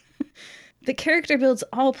effective. The character builds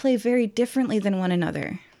all play very differently than one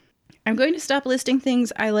another. I'm going to stop listing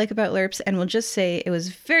things I like about LURPS and will just say it was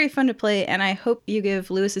very fun to play, and I hope you give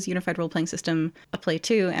Lewis's Unified Role-Playing System a play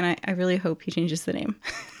too, and I really hope he changes the name.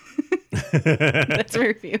 That's my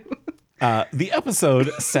review. The episode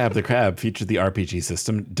Stab the Crab featured the RPG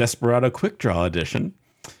system Desperado Quickdraw Edition.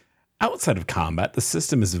 Outside of combat, the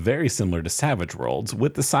system is very similar to Savage Worlds,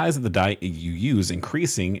 with the size of the die you use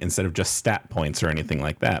increasing instead of just stat points or anything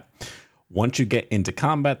like that. Once you get into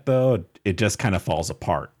combat, though, it just kind of falls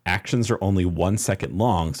apart. Actions are only 1 second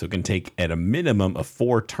long, so it can take at a minimum of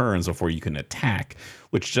 4 turns before you can attack,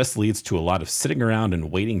 which just leads to a lot of sitting around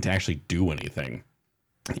and waiting to actually do anything.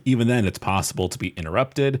 Even then, it's possible to be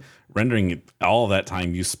interrupted, rendering all of that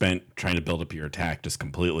time you spent trying to build up your attack just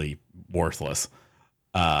completely worthless.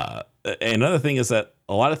 Another thing is that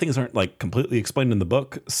a lot of things aren't like completely explained in the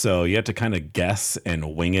book, so you have to kind of guess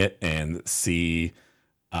and wing it and see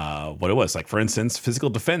what it was. Like, for instance, physical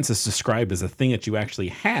defense is described as a thing that you actually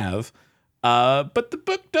have, but the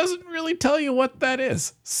book doesn't really tell you what that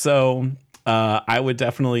is. So I would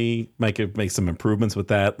definitely make some improvements with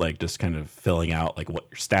that, like just kind of filling out like what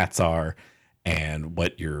your stats are and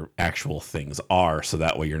what your actual things are, so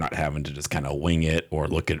that way you're not having to just kind of wing it or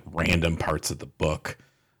look at random parts of the book,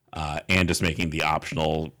 and just making the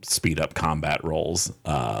optional speed up combat rolls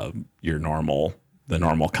the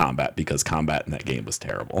normal combat, because combat in that game was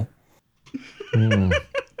terrible.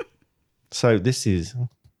 So this is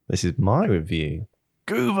my review.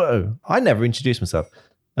 Guvo. I never introduced myself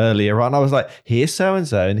earlier on. I was like, here's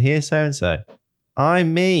so-and-so and here's so-and-so.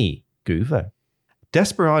 I'm me, Guvo.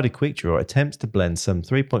 Desperado Quickdraw attempts to blend some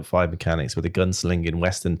 3.5 mechanics with a gunslinging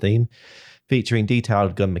Western theme, featuring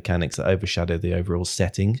detailed gun mechanics that overshadow the overall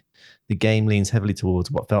setting. The game leans heavily towards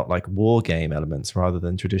what felt like war game elements rather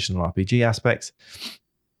than traditional RPG aspects.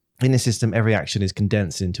 In the system, every action is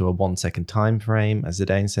condensed into a 1 second time frame, as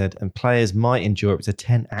Zidane said, and players might endure up to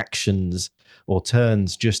 10 actions or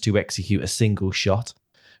turns just to execute a single shot.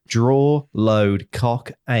 Draw, load,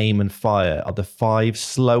 cock, aim, and fire are the 5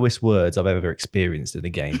 slowest words I've ever experienced in a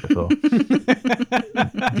game before.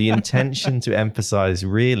 The intention to emphasize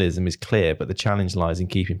realism is clear, but the challenge lies in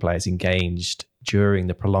keeping players engaged during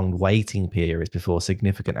the prolonged waiting periods before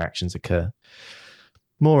significant actions occur.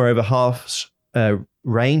 Moreover,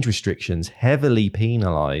 range restrictions heavily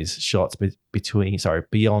penalize shots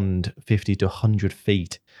beyond 50 to 100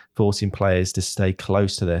 feet, forcing players to stay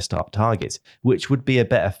close to their start targets, which would be a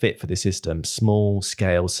better fit for the system. Small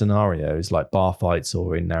scale scenarios like bar fights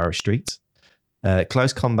or in narrow streets.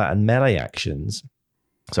 Close combat or melee actions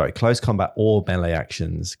are confined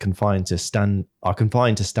to standing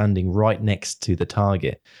right next to the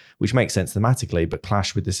target, which makes sense thematically, but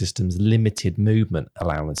clash with the system's limited movement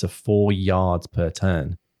allowance of 4 yards per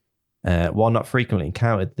turn. While not frequently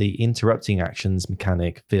encountered, the interrupting actions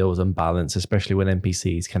mechanic feels unbalanced, especially when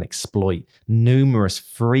NPCs can exploit numerous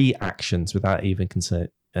free actions without even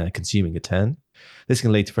consuming a turn. This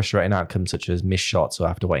can lead to frustrating outcomes such as missed shots or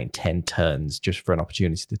after waiting 10 turns just for an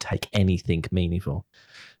opportunity to take anything meaningful.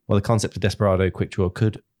 While the concept of Desperado Quickdraw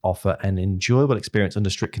could offer an enjoyable experience under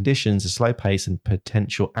strict conditions, a slow pace and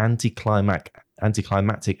potential anticlimactic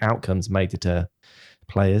outcomes may deter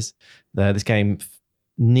players. This game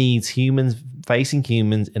needs humans facing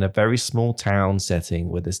humans in a very small town setting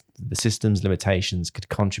where the system's limitations could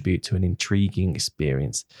contribute to an intriguing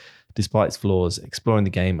experience. Despite its flaws, exploring the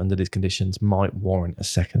game under these conditions might warrant a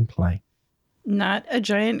second play. Not a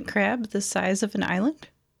giant crab the size of an island?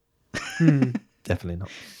 Definitely not.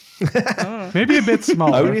 Maybe a bit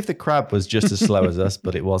smaller. Only if the crab was just as slow as us,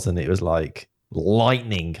 but it wasn't. It was like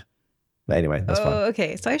lightning. But anyway, that's fine.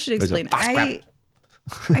 Okay, so I should explain. I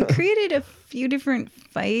created a few different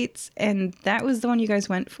fights, and that was the one you guys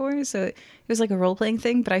went for. So it was like a role-playing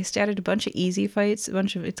thing, but I started a bunch of easy fights.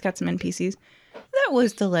 It's got some NPCs. That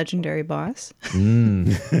was the legendary boss.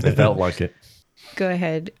 It felt like it. Go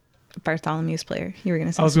ahead, Bartholomew's player. You were going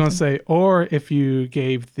to say I was going to say, or if you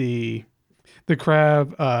gave the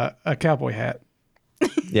crab a cowboy hat.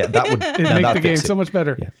 Yeah, that would make the game so much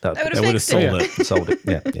better. Yeah, that would would have sold it. it. Sold it.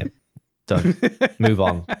 Yeah. Done. Move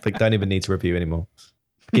on. Don't even need to review anymore.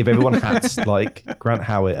 Give everyone hats like Grant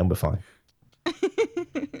Howitt and we're fine.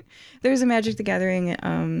 There's a Magic the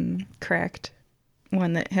Gathering cracked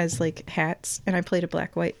one that has like hats, and I played a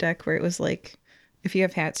black-white deck where it was like, if you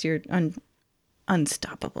have hats, you're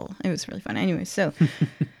unstoppable. It was really fun. Anyway, so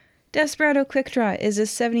Desperado Quickdraw is a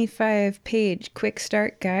 75-page quick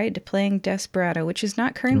start guide to playing Desperado, which is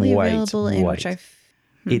not currently available in which I've...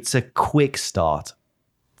 It's a quick start.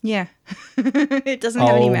 Yeah. It doesn't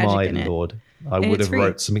have any magic in it. Oh my lord. I And would it's have free.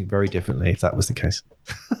 wrote something very differently if that was the case.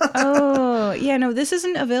 Oh, yeah, no, this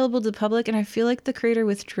isn't available to the public, and I feel like the creator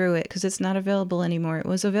withdrew it because it's not available anymore. It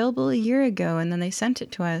was available a year ago, and then they sent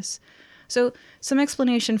it to us. So, some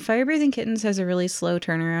explanation. Fire Breathing Kittens has a really slow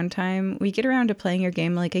turnaround time. We get around to playing your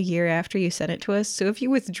game like a year after you sent it to us. So, if you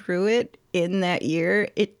withdrew it in that year,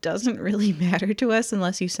 it doesn't really matter to us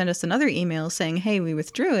unless you send us another email saying, hey, we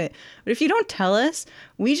withdrew it. But if you don't tell us,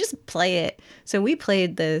 we just play it. So, we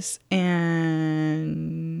played this, and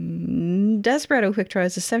Desperado Quickdraw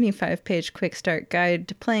is a 75-page quick start guide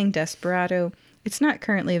to playing Desperado. It's not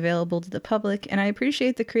currently available to the public, and I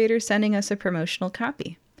appreciate the creator sending us a promotional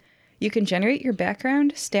copy. You can generate your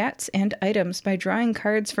background, stats, and items by drawing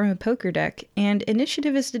cards from a poker deck, and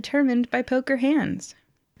initiative is determined by poker hands.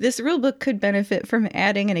 This rulebook could benefit from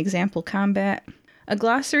adding an example combat, a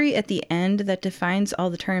glossary at the end that defines all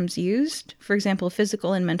the terms used, for example,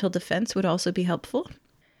 physical and mental defense would also be helpful.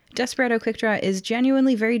 Desperado Quickdraw is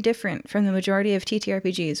genuinely very different from the majority of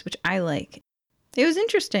TTRPGs, which I like. It was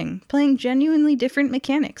interesting, playing genuinely different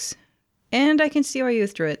mechanics. And I can see why you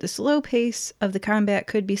withdrew it. The slow pace of the combat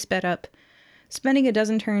could be sped up. Spending a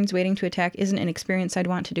dozen turns waiting to attack isn't an experience I'd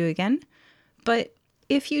want to do again. But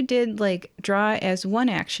if you did, like, draw as one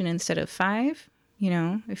action instead of 5, you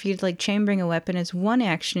know, if you'd, like, chambering a weapon as one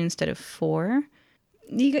action instead of 4,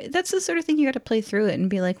 that's the sort of thing you got to play through it and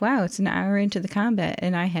be like, wow, it's an hour into the combat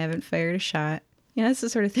and I haven't fired a shot. You know, that's the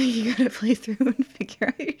sort of thing you got to play through and figure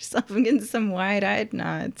out yourself and get some wide-eyed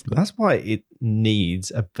nods. That's why it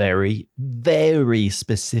needs a very, very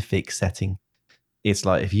specific setting. It's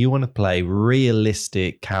like if you want to play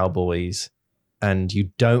realistic cowboys and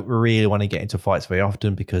you don't really want to get into fights very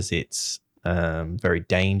often because it's very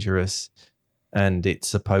dangerous and it's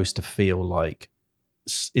supposed to feel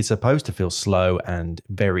slow and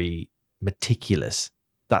very meticulous,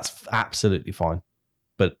 that's absolutely fine.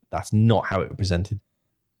 But that's not how it was presented.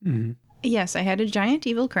 Mm-hmm. Yes, I had a giant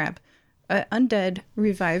evil crab. Undead,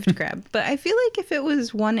 revived crab. But I feel like if it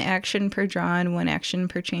was one action per draw and one action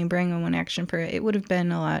per chambering and one action per... It would have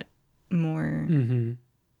been a lot more... Mm-hmm.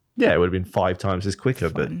 Yeah, it would have been 5 times as quicker,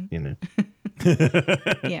 fun. but, you know.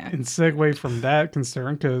 Yeah. And segue from that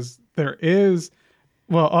concern, because there is...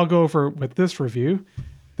 Well, I'll go over with this review.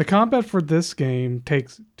 The combat for this game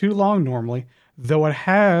takes too long normally, though it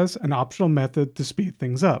has an optional method to speed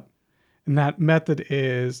things up. And that method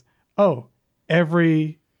is,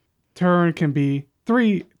 every turn can be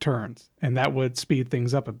 3 turns, and that would speed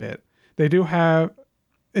things up a bit. They do have,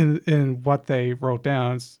 in what they wrote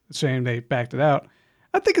down, it's a shame they backed it out.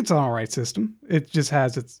 I think it's an all right system. It just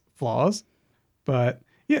has its flaws. But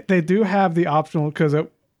yeah, they do have the optional, because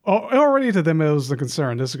already to them it was a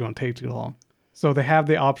concern, this is going to take too long. So they have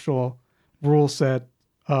the optional rule set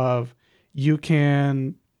of you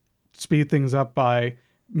can speed things up by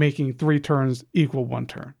making 3 turns equal 1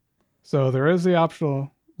 turn. So there is the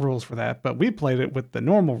optional rules for that, but we played it with the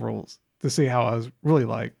normal rules to see how I was really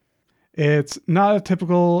like. It's not a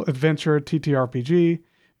typical adventure TTRPG,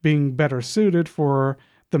 being better suited for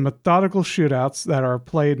the methodical shootouts that are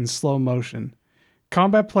played in slow motion.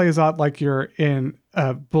 Combat plays out like you're in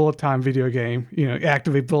a bullet time video game. You know,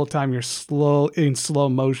 activate bullet time, you're in slow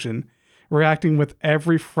motion, reacting with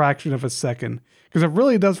every fraction of a second. Because it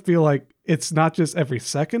really does feel like it's not just every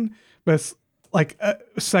second, but it's like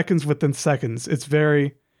seconds within seconds. It's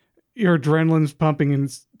very, your adrenaline's pumping and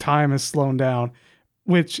time is slowing down,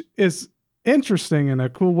 which is interesting and a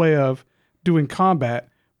cool way of doing combat,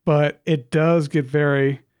 but it does get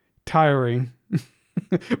very tiring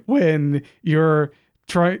when you're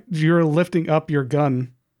lifting up your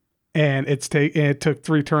gun and it took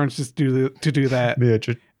 3 turns just to do that. Yeah,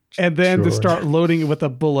 and then to start loading it with a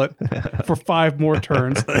bullet for 5 more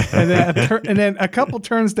turns, and then a couple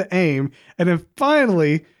turns to aim, and then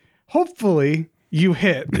finally, hopefully, you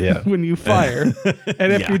hit when you fire.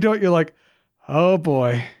 And if you don't, you're like, oh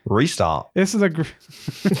boy, restart. This is a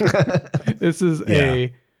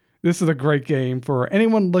great game for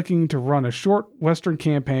anyone looking to run a short Western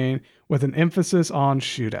campaign with an emphasis on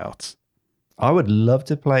shootouts. I would love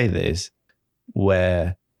to play this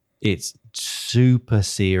where it's super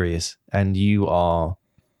serious and you are,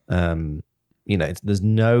 there's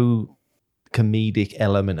no comedic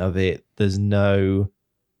element of it. There's no,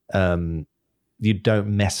 you don't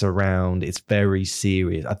mess around. It's very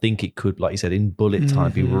serious. I think it could, like you said, in bullet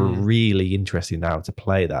time, be really interesting now to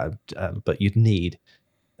play that. But you'd need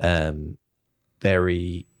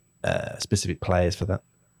very specific players for that.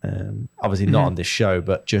 Obviously not on this show,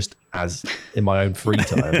 but just as in my own free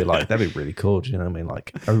time, I'd be like, that'd be really cool. Do you know what I mean?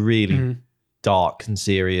 Like a really dark and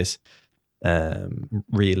serious,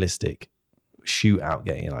 realistic shootout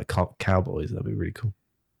game, like cowboys. That'd be really cool.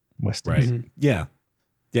 Westerns. Right. Yeah.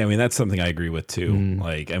 Yeah, I mean, that's something I agree with too.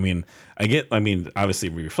 Like, I mean, obviously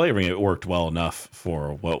reflavoring it worked well enough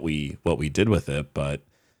for what we did with it, but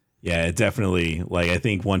yeah, it definitely, like, I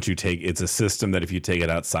think once you take, it's a system that if you take it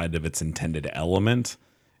outside of its intended element,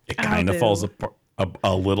 it kind of falls apart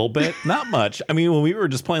a little bit. Not much. I mean, when we were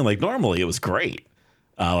just playing like normally, it was great.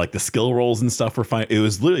 Like the skill rolls and stuff were fine. It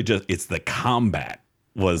was literally just, it's the combat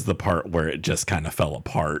was the part where it just kind of fell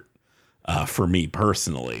apart. For me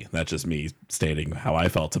personally, that's just me stating how I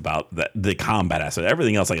felt about the combat aspect.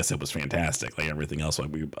 Everything else, like I said, was fantastic. Like everything else,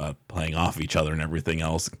 like we playing off each other and everything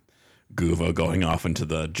else. Guvo going off into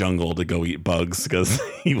the jungle to go eat bugs because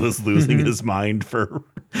he was losing his mind for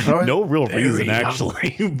no real reason,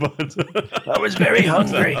 actually. But I was very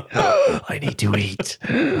hungry. I need to eat.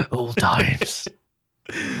 All times.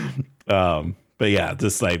 But yeah,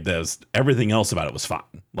 just like everything else about it was fun.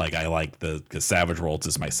 Like I like because Savage Worlds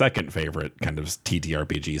is my second favorite kind of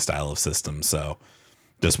TTRPG style of system. So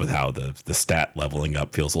just with how the stat leveling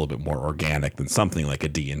up feels a little bit more organic than something like a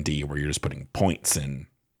D&D where you're just putting points in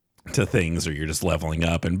to things or you're just leveling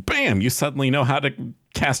up and bam, you suddenly know how to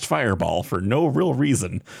cast Fireball for no real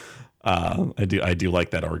reason. I do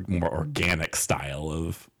like that more organic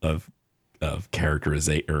style of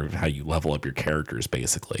characterization or how you level up your characters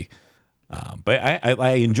basically. But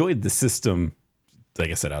I enjoyed the system,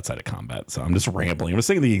 like I said, outside of combat. So I'm just rambling. I'm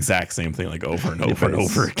saying the exact same thing like over and over and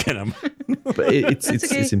over again. But it's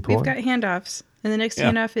okay. it's important. We've got handoffs, and the next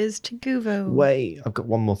handoff is to Guvo. Wait, I've got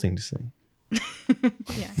one more thing to say.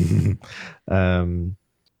 Yeah.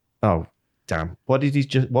 Oh, damn. What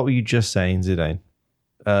were you just saying, Zidane?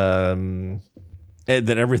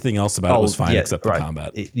 That everything else about it was fine except the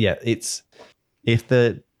combat. It's if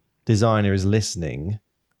the designer is listening,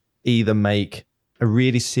 either make a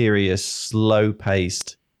really serious,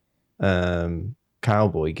 slow-paced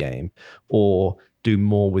cowboy game or do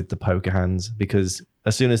more with the poker hands, because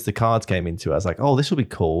as soon as the cards came into it, I was like, oh, this will be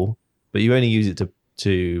cool, but you only use it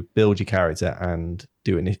to build your character and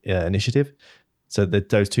do initiative. So that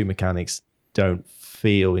those two mechanics don't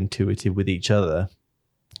feel intuitive with each other.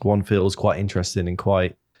 One feels quite interesting and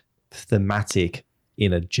quite thematic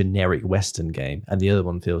in a generic Western game, and the other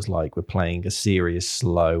one feels like we're playing a serious,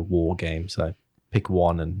 slow war game. So pick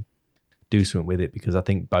one and do something with it, because I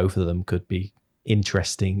think both of them could be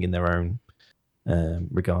interesting in their own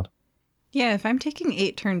regard. Yeah, if I'm taking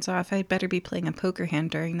 8 turns off, I'd better be playing a poker hand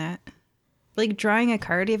during that. Like drawing a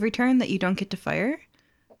card every turn that you don't get to fire?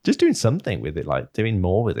 Just doing something with it, like doing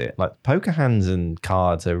more with it. Like poker hands and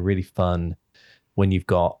cards are really fun when you've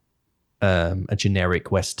got a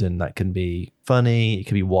generic Western that can be funny. It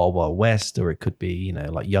could be Wild Wild West, or it could be,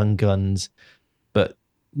 like Young Guns. But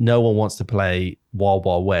no one wants to play Wild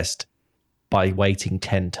Wild West by waiting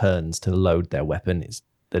 10 turns to load their weapon. It's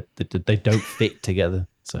that they don't fit together.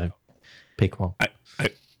 So pick one.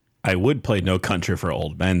 I would play No Country for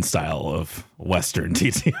Old Men style of Western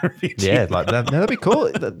TTRPG. Yeah, like that. That'd be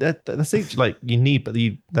cool. That's it. Like you need, but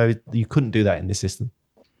you couldn't do that in this system.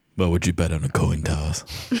 But would you bet on a coin toss?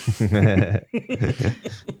 All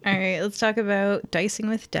right, let's talk about Dicing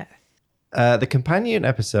with Death. The companion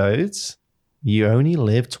episodes, You Only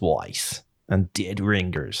Live Twice and Dead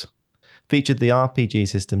Ringers, featured the RPG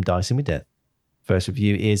system Dicing with Death. First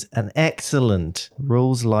review is an excellent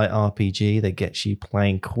rules-light RPG that gets you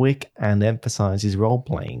playing quick and emphasizes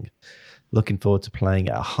role-playing. Looking forward to playing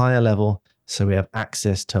at a higher level so we have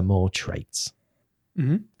access to more traits.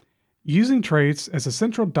 Mm-hmm. Using traits as a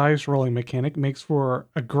central dice rolling mechanic makes for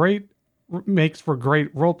great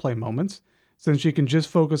role-play moments, since you can just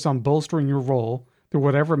focus on bolstering your role through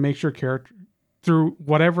whatever makes your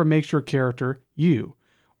character you,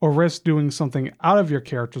 or risk doing something out of your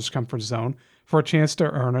character's comfort zone for a chance to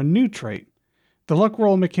earn a new trait. The luck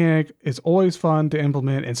roll mechanic is always fun to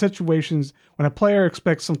implement in situations when a player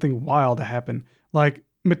expects something wild to happen, like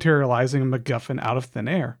materializing a MacGuffin out of thin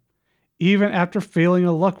air. Even after failing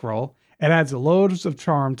a luck roll, it adds loads of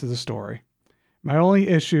charm to the story. My only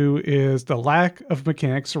issue is the lack of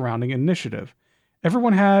mechanics surrounding initiative.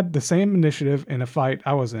 Everyone had the same initiative in a fight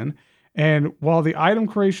I was in, and while the item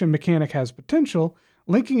creation mechanic has potential,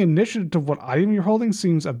 linking initiative to what item you're holding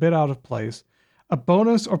seems a bit out of place. A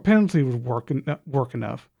bonus or penalty would work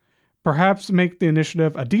enough. Perhaps make the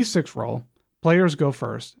initiative a d6 roll. Players go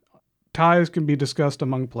first. Ties can be discussed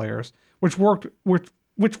among players, which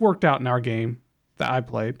worked out in our game that I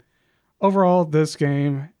played. Overall, this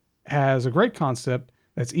game has a great concept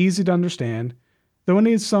that's easy to understand, though it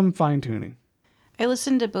needs some fine-tuning. I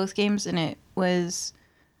listened to both games, and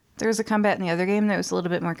there was a combat in the other game that was a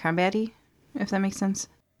little bit more combat-y, if that makes sense.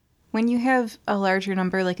 When you have a larger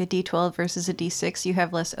number, like a D12 versus a D6, you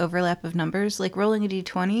have less overlap of numbers. Like rolling a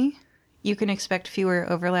D20, you can expect fewer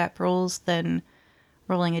overlap rolls than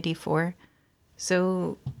rolling a D4.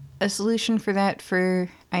 So a solution for that,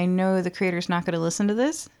 I know the creator's not going to listen to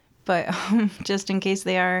this, but just in case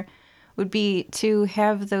they are, would be to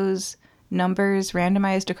have those numbers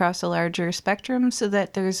randomized across a larger spectrum so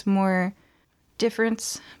that there's more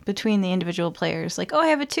difference between the individual players. Like, I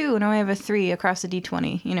have a 2 and I have a 3 across a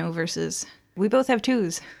D20, versus we both have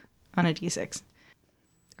 2s on a D6.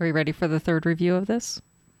 Are you ready for the third review of this?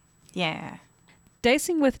 Yeah.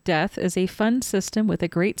 Dicing with Death is a fun system with a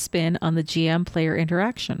great spin on the GM-player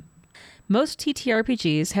interaction. Most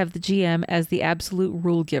TTRPGs have the GM as the absolute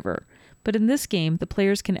rule giver, but in this game, the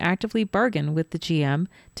players can actively bargain with the GM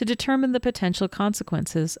to determine the potential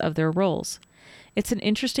consequences of their rolls. It's an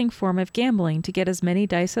interesting form of gambling to get as many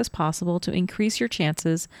dice as possible to increase your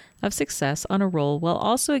chances of success on a roll while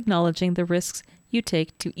also acknowledging the risks you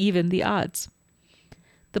take to even the odds.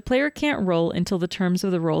 The player can't roll until the terms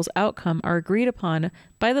of the roll's outcome are agreed upon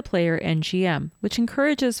by the player and GM, which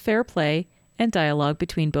encourages fair play and dialogue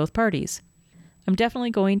between both parties. I'm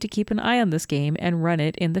definitely going to keep an eye on this game and run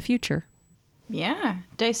it in the future. Yeah.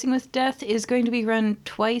 Dicing with Death is going to be run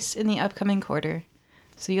twice in the upcoming quarter,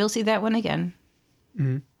 so you'll see that one again.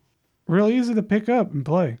 Mm-hmm. Really easy to pick up and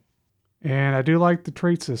play. And I do like the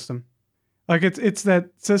trait system. Like it's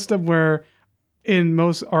that system where in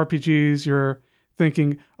most RPGs you're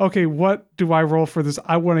thinking, okay, what do I roll for this?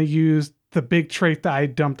 I want to use the big trait that I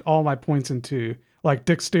dumped all my points into, like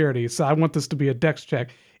dexterity. So I want this to be a dex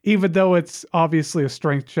check. Even though it's obviously a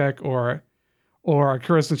strength check or a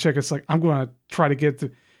charisma check, it's like, I'm going to try to get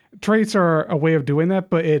the traits are a way of doing that,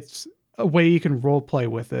 but it's a way you can role play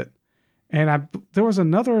with it. And there was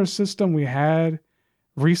another system we had,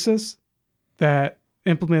 Resus, that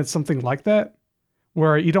implemented something like that,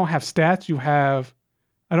 where you don't have stats, you have,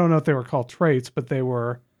 I don't know if they were called traits, but they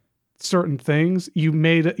were certain things. You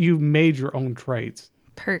made your own traits.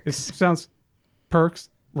 Perks. It sounds perks,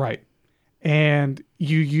 right? And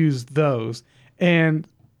you use those. And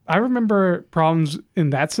I remember problems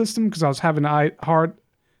in that system because I was having a hard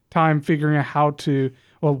time figuring out how to.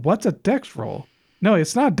 Well, what's a dex roll? No,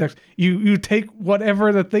 it's not dex. You take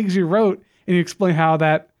whatever the things you wrote and you explain how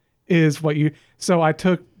that is what you. So I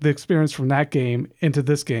took the experience from that game into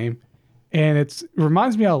this game, and it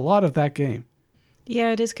reminds me a lot of that game.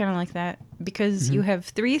 Yeah, it is kind of like that because you have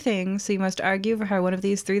 3 things, so you must argue for how one of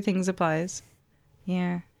these 3 things applies.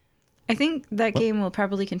 Yeah. I think that game will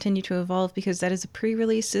probably continue to evolve because that is a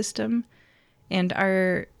pre-release system, and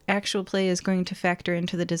our actual play is going to factor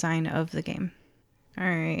into the design of the game. All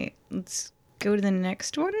right, let's go to the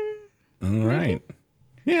next one. All right.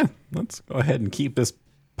 Yeah, let's go ahead and keep this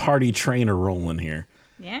party trainer rolling here.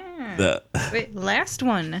 Yeah. Wait, last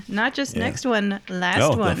one. Not just next one,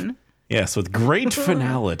 last one. Yes, with great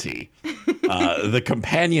finality. The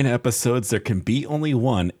companion episodes, There Can Be Only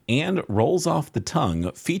One, and Rolls Off the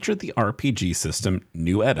Tongue feature the RPG system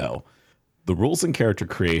New Edo. The rules and character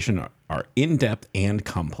creation are in-depth and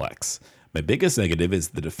complex. My biggest negative is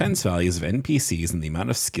the defense values of NPCs and the amount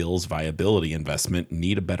of skills viability investment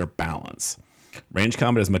need a better balance. Range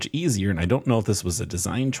combat is much easier, and I don't know if this was a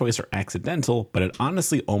design choice or accidental, but it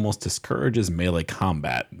honestly almost discourages melee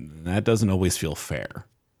combat, and that doesn't always feel fair.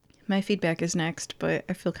 My feedback is next, but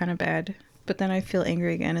I feel kind of bad. But then I feel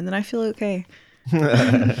angry again, and then I feel okay.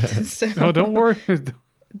 No, don't worry.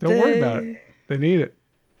 Don't worry about it. They need it.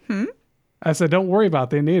 I said, don't worry about it.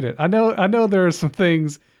 They need it. I know there are some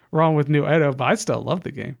things wrong with New Edo, but I still love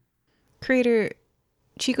the game. Creator,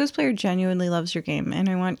 Chico's player genuinely loves your game, and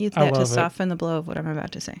I want that to soften the blow of what I'm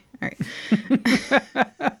about to say. All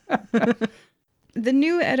right. The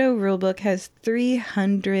New Edo rulebook has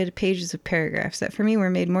 300 pages of paragraphs that for me were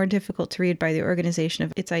made more difficult to read by the organization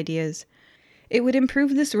of its ideas. It would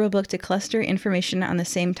improve this rulebook to cluster information on the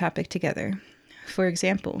same topic together. For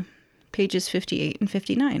example, pages 58 and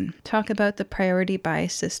 59 talk about the priority buy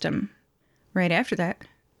system. Right after that,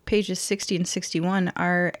 pages 60 and 61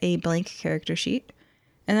 are a blank character sheet.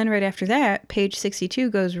 And then right after that, page 62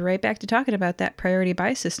 goes right back to talking about that priority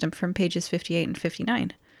buy system from pages 58 and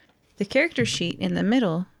 59. The character sheet in the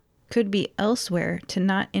middle could be elsewhere to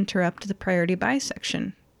not interrupt the priority buy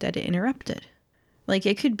section that it interrupted. Like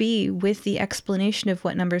it could be with the explanation of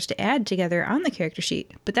what numbers to add together on the character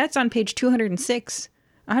sheet, but that's on page 206,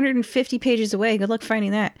 150 pages away. Good luck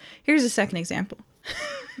finding that. Here's a second example.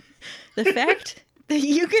 The fact that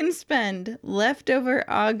you can spend leftover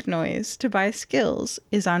OG noise to buy skills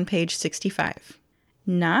is on page 65.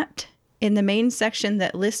 not in the main section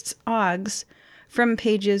that lists OGs from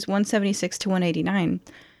pages 176 to 189,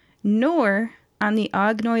 nor on the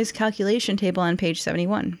OG noise calculation table on page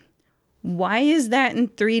 71. Why is that in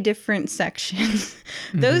 3 different sections?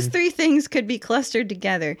 Those 3 things could be clustered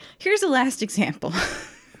together. Here's a last example.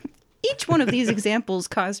 Each one of these examples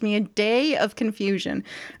caused me a day of confusion.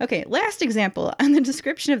 Okay, last example on the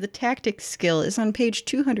description of the tactics skill is on page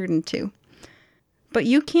 202. But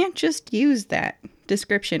you can't just use that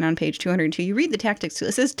description on page 202. You read the tactics skill.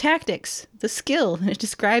 It says tactics, the skill, and it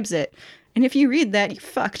describes it. And if you read that, you're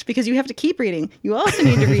fucked because you have to keep reading. You also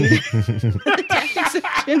need to read the tactics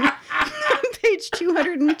section on page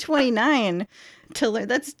 229 to learn.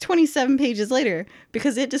 That's 27 pages later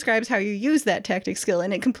because it describes how you use that tactics skill,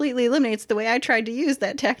 and it completely eliminates the way I tried to use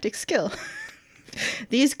that tactics skill.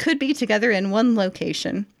 These could be together in one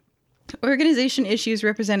location. Organization issues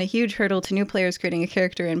represent a huge hurdle to new players creating a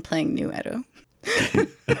character and playing New Edo.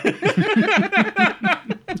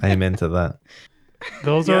 Amen to that.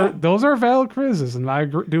 Those are valid criticisms, and I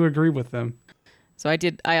do agree with them. So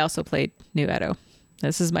I also played New Edo.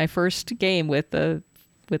 This is my first game with the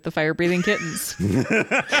fire breathing kittens.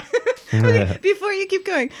 Okay, before you keep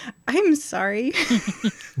going, I'm sorry.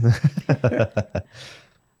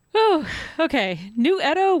 Oh, okay. New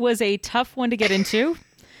Edo was a tough one to get into.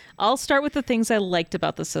 I'll start with the things I liked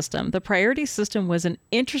about the system. The priority system was an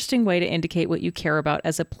interesting way to indicate what you care about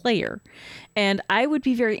as a player. And I would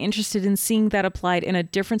be very interested in seeing that applied in a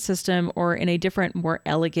different system or in a different, more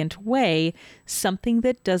elegant way, something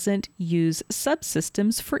that doesn't use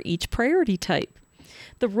subsystems for each priority type.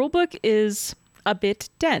 The rulebook is a bit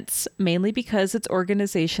dense, mainly because its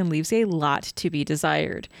organization leaves a lot to be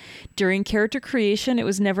desired. During character creation, it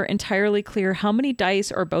was never entirely clear how many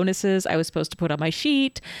dice or bonuses I was supposed to put on my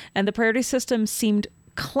sheet, and the priority system seemed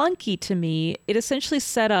clunky to me. It essentially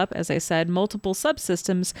set up, as I said, multiple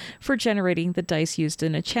subsystems for generating the dice used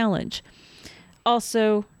in a challenge.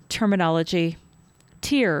 Also, terminology,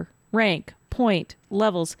 tier, rank, point,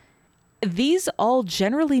 levels. These all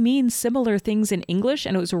generally mean similar things in English,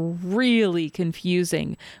 and it was really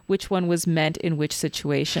confusing which one was meant in which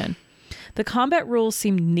situation. The combat rules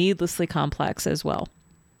seemed needlessly complex as well.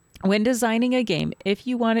 When designing a game, if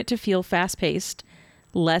you want it to feel fast-paced,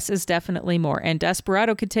 less is definitely more. And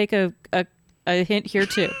Desperado could take a hint here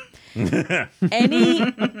too.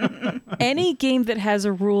 Any game that has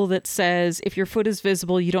a rule that says if your foot is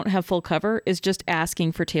visible, you don't have full cover is just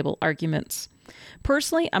asking for table arguments.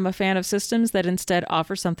 Personally, I'm a fan of systems that instead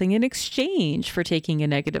offer something in exchange for taking a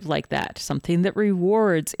negative like that, something that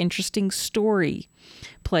rewards interesting story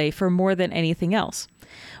play for more than anything else.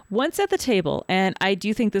 Once at the table, and I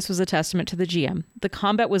do think this was a testament to the GM, the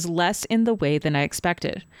combat was less in the way than I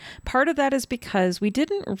expected. Part of that is because we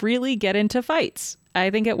didn't really get into fights. I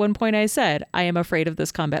think at one point I said, I am afraid of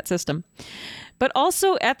this combat system. But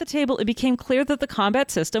also at the table, it became clear that the combat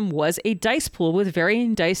system was a dice pool with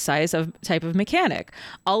varying dice size of type of mechanic.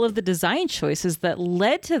 All of the design choices that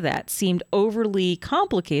led to that seemed overly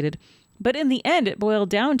complicated, but in the end, it boiled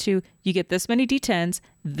down to you get this many D10s,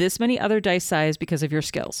 this many other dice size because of your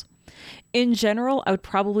skills. In general, I would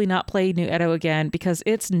probably not play New Edo again because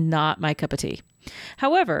it's not my cup of tea.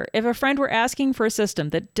 However, if a friend were asking for a system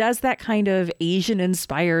that does that kind of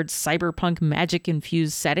Asian-inspired cyberpunk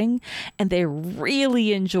magic-infused setting, and they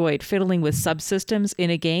really enjoyed fiddling with subsystems in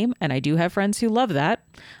a game, and I do have friends who love that,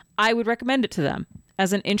 I would recommend it to them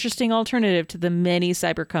as an interesting alternative to the many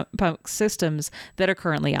cyberpunk systems that are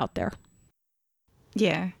currently out there.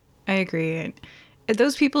 Yeah, I agree.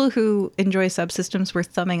 Those people who enjoy subsystems were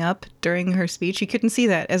thumbing up during her speech. You couldn't see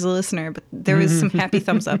that as a listener, but there was some happy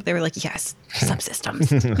thumbs up. They were like, yes,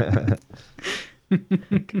 subsystems.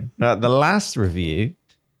 The last review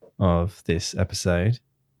of this episode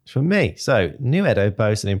is from me. So, New Edo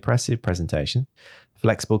boasts an impressive presentation,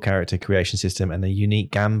 flexible character creation system, and a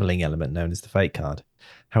unique gambling element known as the Fate card.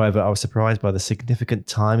 However, I was surprised by the significant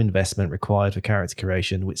time investment required for character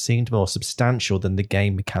creation, which seemed more substantial than the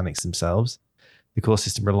game mechanics themselves. The core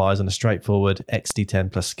system relies on a straightforward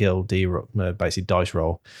XD10 plus skill basically dice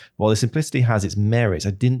roll. While the simplicity has its merits,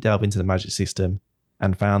 I didn't delve into the magic system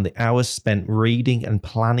and found the hours spent reading and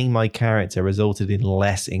planning my character resulted in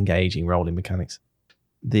less engaging rolling mechanics.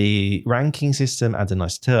 The ranking system adds a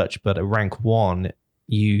nice touch, but at rank 1,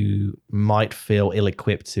 you might feel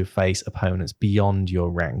ill-equipped to face opponents beyond your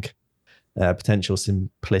rank. Potential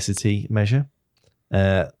simplicity measure.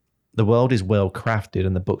 The world is well crafted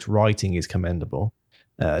and the book's writing is commendable.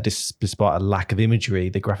 Despite a lack of imagery,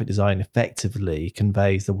 the graphic design effectively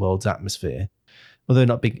conveys the world's atmosphere. Although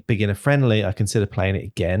not beginner friendly, I consider playing it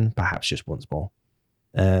again, perhaps just once more.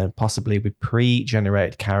 possibly with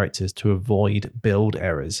pre-generated characters to avoid build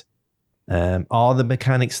errors. Are the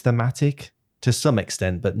mechanics thematic? To some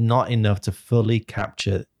extent, but not enough to fully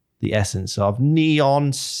capture the essence of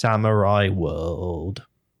Neon Samurai World.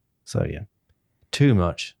 So yeah, too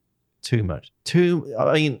much.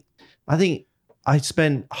 I mean, I think I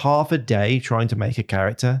spent half a day trying to make a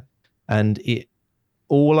character, and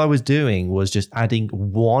all I was doing was just adding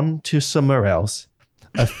 1 to somewhere else,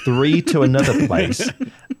 a 3 to another place,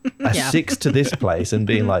 a 6 to this place, and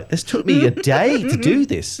being like, this took me a day to do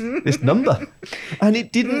this number, and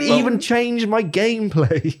it didn't even change my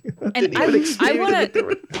gameplay.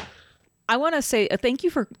 I want to say thank you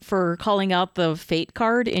for calling out the fate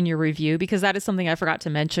card in your review, because that is something I forgot to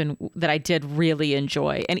mention that I did really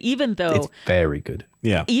enjoy. And even though it's very good,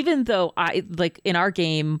 yeah, even though I like in our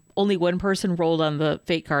game only one person rolled on the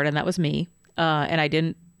fate card, and that was me, and I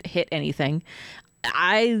didn't hit anything.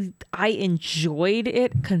 I enjoyed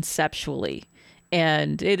it conceptually,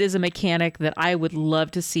 and it is a mechanic that I would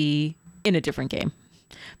love to see in a different game,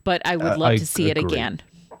 but I would love to see it again.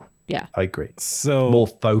 Yeah, I agree. So more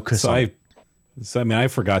focus. So I mean, I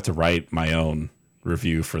forgot to write my own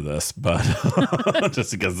review for this, but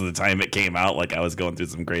just because of the time it came out, like I was going through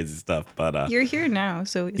some crazy stuff. But you're here now,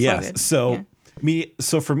 so it's yeah. all good.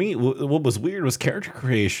 So for me, what was weird was character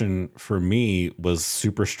creation for me was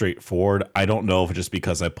super straightforward. I don't know if it's just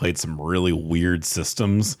because I played some really weird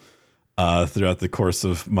systems throughout the course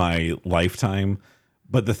of my lifetime,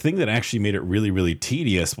 but the thing that actually made it really, really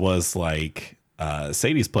tedious was like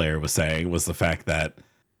Sadie's player was saying was the fact that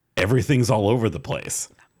everything's all over the place.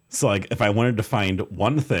 So like if I wanted to find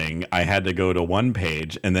one thing, I had to go to one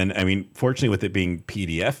page. And then, I mean, fortunately with it being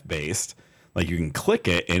PDF based, like you can click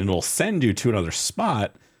it and it'll send you to another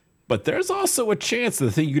spot. But there's also a chance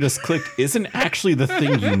the thing you just clicked isn't actually the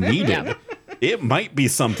thing you needed. Yeah. It might be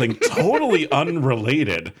something totally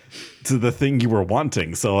unrelated to the thing you were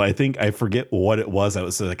wanting. So I think I forget what it was. It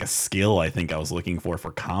was like a skill I think I was looking for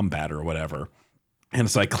combat or whatever.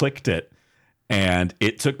 And so I clicked it and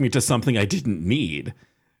it took me to something I didn't need.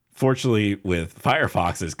 Fortunately, with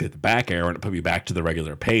Firefox, it's the back arrow and it put me back to the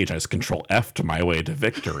regular page. I just Control F to my way to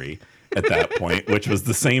victory at that point, which was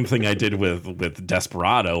the same thing I did with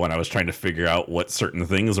Desperado when I was trying to figure out what certain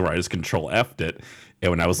things were. I just Control F'd it.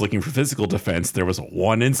 And when I was looking for physical defense, there was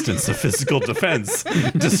one instance of physical defense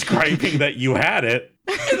describing that you had it.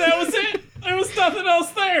 And that was it. There was nothing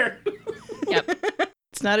else there. Yep.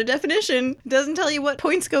 It's not a definition. It doesn't tell you what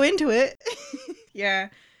points go into it. Yeah.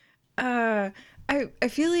 I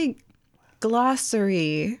feel like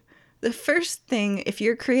glossary. The first thing, if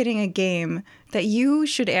you're creating a game, that you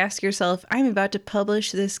should ask yourself, I'm about to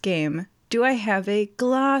publish this game. Do I have a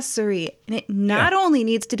glossary? And it not only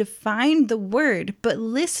needs to define the word, but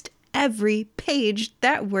list every page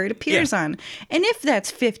that word appears on. And if that's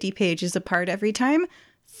 50 pages apart every time,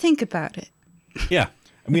 think about it. Yeah.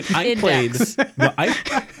 I mean,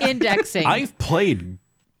 indexing. I've played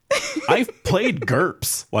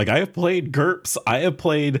GURPS. Like I have played GURPS. I have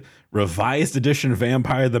played Revised Edition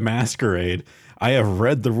Vampire the Masquerade. I have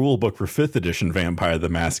read the rule book for 5th edition Vampire the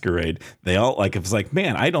Masquerade. They all like, if it's like,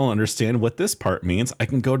 man, I don't understand what this part means. I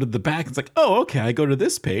can go to the back. It's like, oh, okay. I go to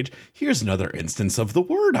this page. Here's another instance of the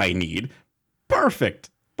word I need. Perfect.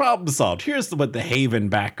 Problem solved. Here's what the Haven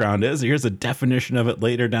background is. Here's a definition of it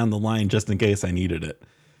later down the line, just in case I needed it.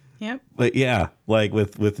 Yep. But yeah, like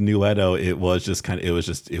with New Edo, it was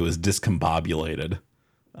discombobulated.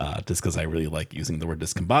 Just because I really like using the word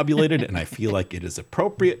discombobulated, and I feel like it is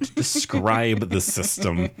appropriate to describe the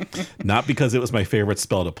system. Not because it was my favorite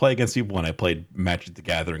spell to play against people when I played Magic the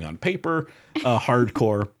Gathering on paper,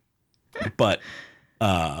 hardcore. But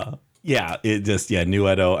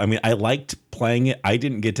New Edo. I mean, I liked playing it. I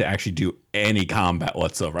didn't get to actually do any combat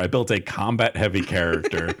whatsoever. I built a combat-heavy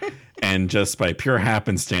character, and just by pure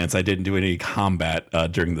happenstance, I didn't do any combat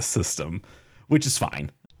during the system, which is fine.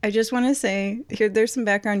 I just want to say, there's some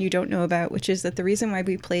background you don't know about, which is that the reason why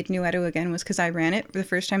we played New Edo again was because I ran it for the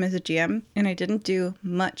first time as a GM, and I didn't do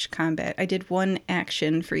much combat. I did one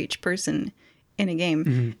action for each person in a game.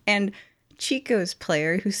 Mm-hmm. And Chico's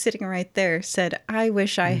player, who's sitting right there, said, I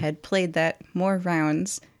wish I had played that more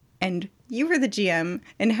rounds. And you were the GM.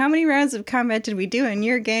 And how many rounds of combat did we do in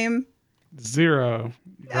your game? 0.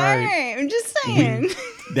 Right. All right, I'm just saying.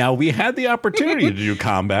 Now, we had the opportunity to do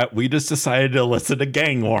combat. We just decided to elicit a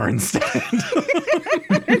gang war instead.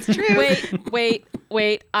 That's true. Wait.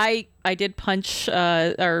 I did punch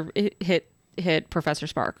or hit Professor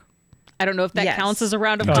Spark. I don't know if that counts as a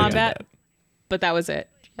round of combat, but that was it.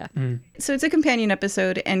 Yeah. So it's a companion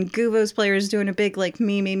episode, and Guvo's player is doing a big, like,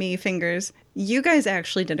 me fingers. You guys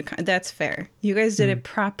actually did that's fair. You guys did a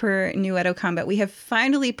proper New Edo combat. We have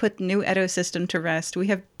finally put New Edo system to rest. We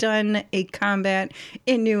have done a combat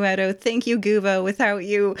in New Edo. Thank you, Guvo. Without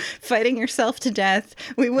you fighting yourself to death,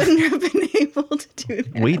 we wouldn't have been able to do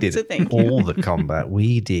that. We did so thank you. all the combat.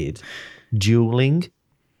 We did dueling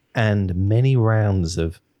and many rounds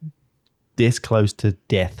of this close to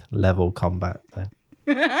death level combat.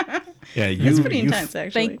 Yeah, It's pretty intense,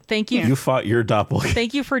 actually. Thank you. You fought your doppelganger.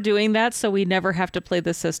 Thank you for doing that, so we never have to play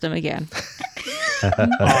this system again.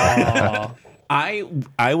 I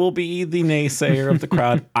will be the naysayer of the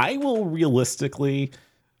crowd. I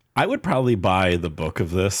would probably buy the book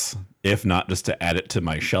of this, if not just to add it to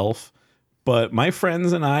my shelf. But my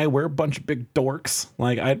friends and I, we're a bunch of big dorks.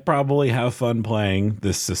 Like, I'd probably have fun playing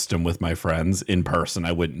this system with my friends in person.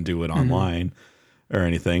 I wouldn't do it online or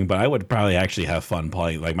anything, but I would probably actually have fun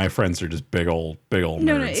playing. Like, my friends are just big old nerds.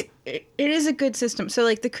 No, it is a good system. So,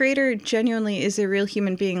 like, the creator genuinely is a real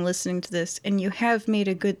human being listening to this, and you have made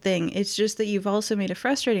a good thing. It's just that you've also made a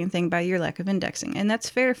frustrating thing by your lack of indexing. And that's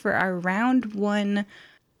fair for our round one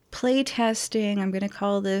play testing, I'm going to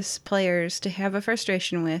call this, players to have a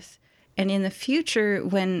frustration with. And in the future,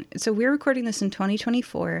 so we're recording this in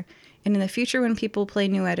 2024, and in the future when people play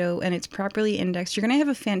New Edo and it's properly indexed, you're going to have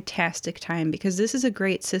a fantastic time because this is a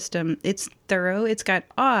great system. It's thorough. It's got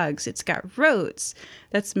augs. It's got rotes.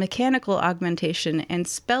 That's mechanical augmentation and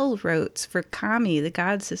spell rotes for Kami, the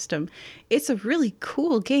god system. It's a really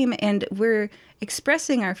cool game, and we're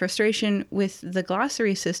expressing our frustration with the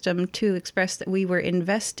glossary system to express that we were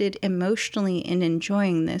invested emotionally in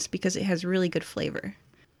enjoying this because it has really good flavor.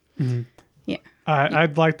 Mm-hmm. Yeah.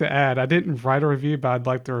 I'd like to add, I didn't write a review, but I'd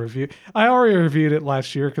like to review. I already reviewed it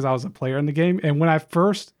last year because I was a player in the game. And when I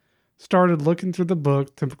first started looking through the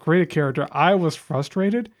book to create a character, I was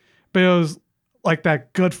frustrated, but it was like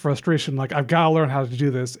that good frustration. Like, I've got to learn how to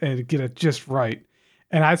do this and get it just right.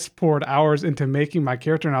 And I poured hours into making my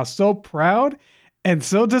character, and I was so proud and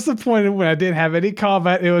so disappointed when I didn't have any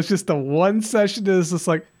combat. It was just the one session. It was just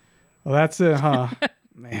like, well, that's it, huh?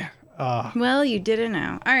 Man. Well, you did it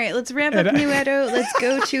now. All right, let's wrap up New Edo. Let's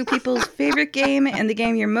go to people's favorite game and the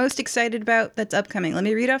game you're most excited about that's upcoming. Let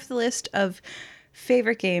me read off the list of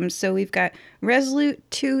favorite games. So we've got Resolute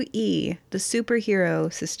 2E, the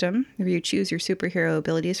superhero system, where you choose your superhero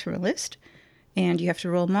abilities from a list, and you have to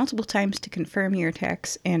roll multiple times to confirm your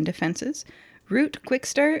attacks and defenses. Root Quick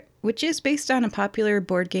Start, which is based on a popular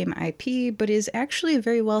board game IP, but is actually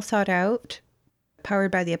very well thought out,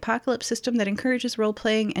 powered by the Apocalypse system that encourages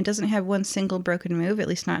role-playing and doesn't have one single broken move, at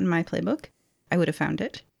least not in my playbook. I would have found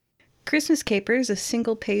it. Christmas Capers, a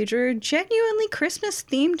single-pager, genuinely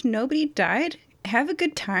Christmas-themed, nobody died, have a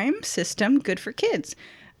good time system, good for kids.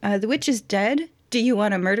 The Witch is Dead. Do you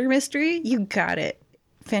want a murder mystery? You got it.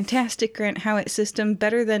 Fantastic Grant Howitt system,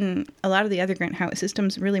 better than a lot of the other Grant Howitt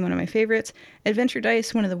systems, really one of my favorites. Adventure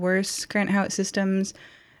Dice, one of the worst Grant Howitt systems.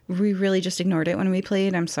 We really just ignored it when we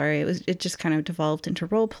played. I'm sorry. It just kind of devolved into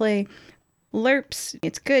role play. LURPS,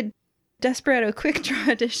 it's good. Desperado Quickdraw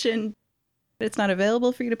Edition, but it's not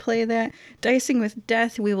available for you to play that. Dicing with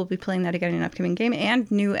Death, we will be playing that again in an upcoming game.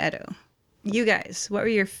 And New Edo. You guys, what were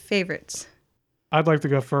your favorites? I'd like to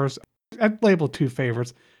go first. I'd label two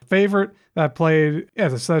favorites. Favorite that I played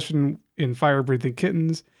as a session in Fire Breathing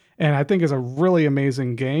Kittens, and I think is a really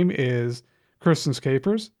amazing game, is Christmas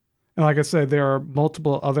Capers. And like I said, there are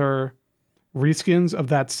multiple other reskins of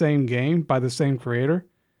that same game by the same creator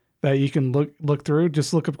that you can look through.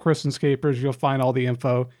 Just look up Christmas Capers. You'll find all the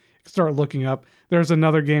info. You can start looking up. There's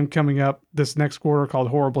another game coming up this next quarter called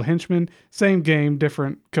Horrible Henchmen. Same game,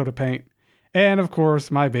 different coat of paint. And of course,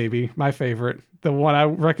 my baby, my favorite, the one I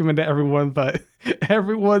recommend to everyone, but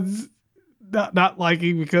everyone's not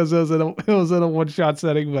liking because it was in a one-shot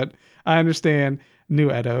setting, but I understand, New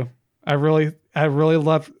Edo. I really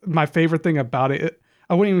love, my favorite thing about it.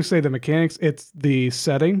 I wouldn't even say the mechanics. It's the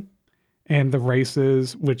setting and the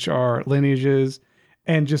races, which are lineages,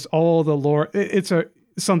 and just all the lore. It's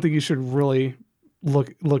something you should really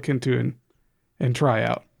look into and try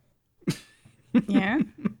out. Yeah.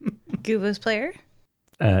 Guvo's player?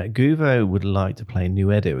 Guvo would like to play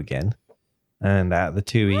New Edo again. And out of the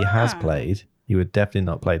two he has played, he would definitely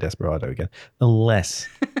not play Desperado again, unless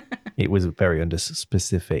it was very under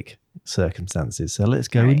specific circumstances. So let's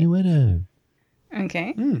go with New Edo.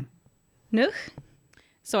 Okay. Nuch?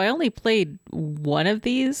 So I only played one of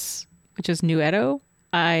these, which is New Edo.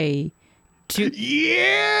 Yeah!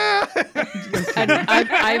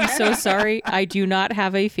 I'm so sorry. I do not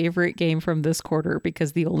have a favorite game from this quarter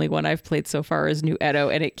because the only one I've played so far is New Edo,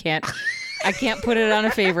 and I can't put it on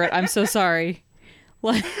a favorite. I'm so sorry.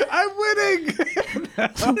 Like, I'm winning.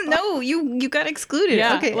 No, you got excluded.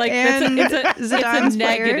 yeah, Okay, like and it's a Zidon's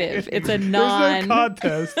player. negative. It's a There's non. no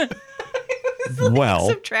contest. Well,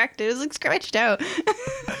 Subtracted. It was like scratched out.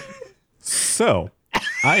 so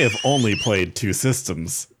I have only played 2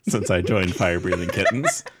 systems since I joined Fire Breathing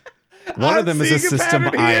Kittens. One of them is a seeing a system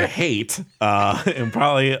pattern I here. hate, and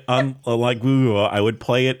probably unlike Woo, I would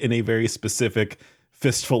play it in a very specific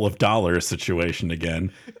fistful of dollars situation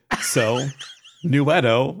again. So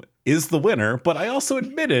Nuedo is the winner, but I also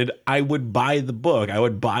admitted I would buy the book. I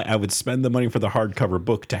would spend the money for the hardcover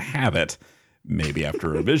book to have it, maybe after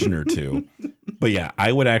a revision or 2. But yeah,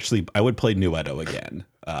 I would play Nuedo again.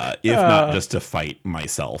 If not just to fight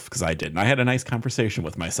myself, because I didn't. I had a nice conversation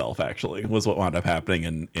with myself, actually, was what wound up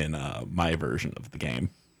happening in my version of the game.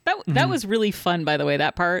 That was really fun, by the way,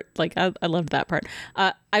 that part. Like, I loved that part.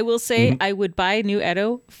 I will say I would buy New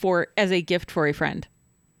Edo as a gift for a friend.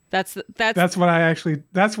 That's That's what I actually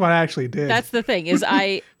did. That's the thing, is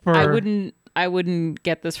I For- wouldn't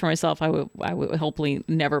get this for myself. I would hopefully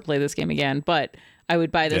never play this game again, but I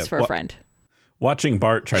would buy this for a friend. Watching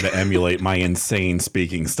Bart try to emulate my insane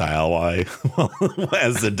speaking style as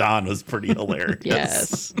Zidane was pretty hilarious.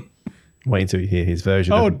 Yes. Wait until you hear his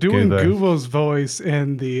version. Oh, of doing Guvo. Guvo's voice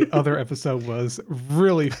in the other episode was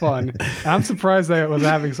really fun. I'm surprised that I was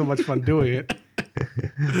having so much fun doing it.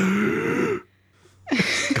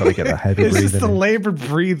 Gotta get that heavy It's breathing. just the in. labored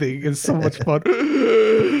breathing is so much fun.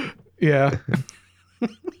 Yeah.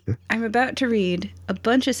 I'm about to read a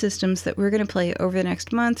bunch of systems that we're going to play over the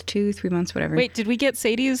next month, 2, 3 months, whatever. Wait, did we get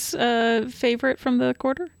Sadie's favorite from the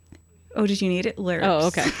quarter? Oh, did you need it? LURPS. Oh,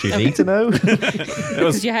 okay. Do you need to know? It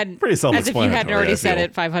was You hadn't, pretty as if you self-explanatory. hadn't already I said feel.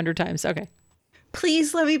 it 500 times. Okay.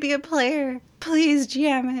 Please let me be a player. Please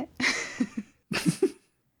GM it.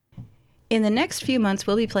 In the next few months,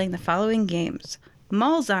 we'll be playing the following games: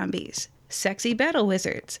 Mall Zombies, Sexy Battle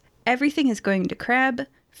Wizards, Everything is Going to Crab,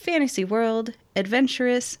 Fantasy World,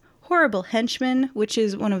 Adventurous, Horrible Henchman, which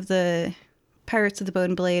is one of the Pirates of the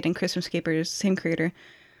Bone Blade and Christmas Capers, same creator,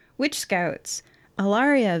 Witch Scouts,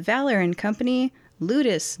 Alaria, Valor and Company,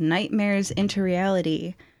 Ludus, Nightmares into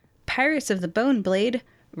Reality, Pirates of the Bone Blade,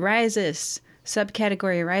 Rises,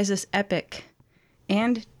 subcategory Rises Epic,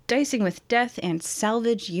 and Dicing with Death and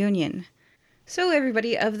Salvage Union. So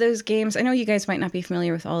everybody, of those games, I know you guys might not be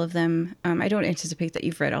familiar with all of them. I don't anticipate that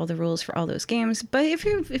you've read all the rules for all those games, but if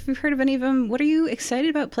you've heard of any of them, what are you excited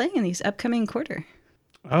about playing in these upcoming quarter?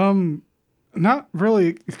 Not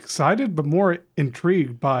really excited, but more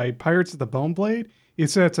intrigued by Pirates of the Bone Blade. You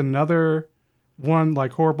said it's another one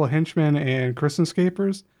like Horrible Henchmen and Christmas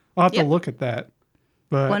Capers. I'll have to Yep. look at that.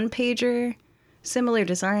 But One pager, similar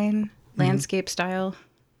design, landscape style.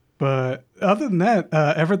 But other than that,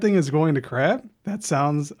 Everything is Going to Crab. That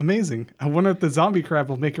sounds amazing. I wonder if the zombie crab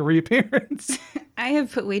will make a reappearance. I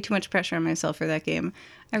have put way too much pressure on myself for that game.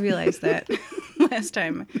 I realized that last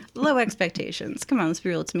time. Low expectations. Come on, let's be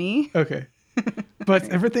real. It's me. Okay. But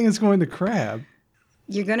Everything is Going to Crab.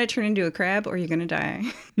 You're going to turn into a crab or you're going to die.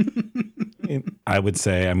 I would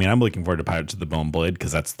say, I'm looking forward to Pirates of the Bone Blade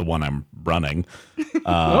because that's the one I'm running.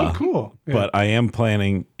 Oh, cool. Yeah. But I am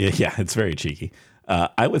planning. Yeah, it's very cheeky.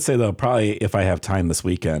 I would say, though, probably if I have time this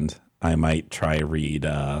weekend, I might try read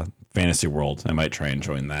Fantasy World. I might try and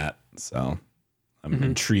join that. So I'm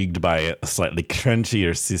intrigued by a slightly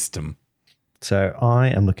crunchier system. So I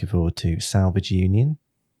am looking forward to Salvage Union.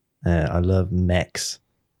 I love mechs,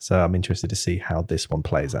 so I'm interested to see how this one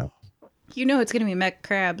plays out. You know it's going to be mech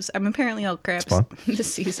crabs. I'm apparently all crabs fine.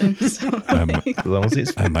 this season. So As long as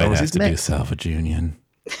it's, I might as long as have it's to do mechs. Salvage Union.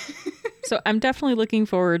 So I'm definitely looking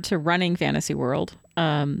forward to running Fantasy World.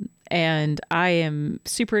 And I am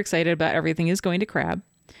super excited about Everything is Going to Crab.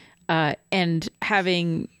 And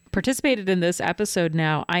having participated in this episode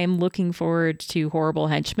now, I am looking forward to Horrible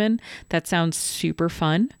Henchmen. That sounds super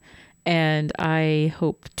fun. And I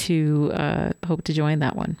hope to join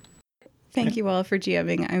that one. thank you all for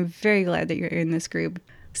GMing. I'm very glad that you're in this group.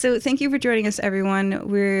 So thank you for joining us, everyone.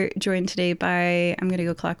 We're joined today by, I'm going to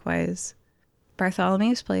go clockwise,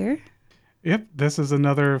 Bartholomew's player. Yep, this is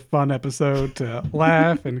another fun episode to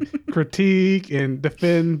laugh and critique and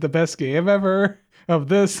defend the best game ever of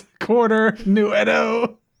this quarter,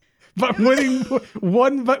 Nuedo. But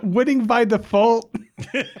winning by default.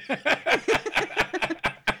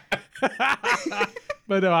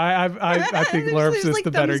 But no, I think LURPS is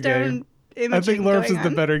the better game. I think LURPS is the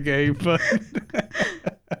better game, but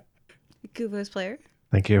Guvo's player.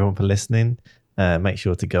 Thank you everyone for listening. Make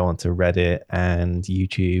sure to go onto Reddit and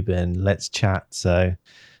YouTube and let's chat. So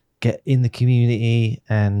get in the community,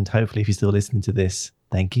 and hopefully if you're still listening to this,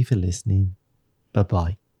 thank you for listening.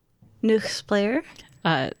 Bye-bye. Nuch's player.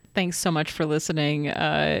 Thanks so much for listening.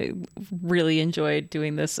 Really enjoyed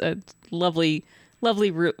doing this lovely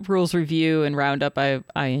rules review and roundup. I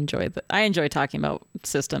enjoy talking about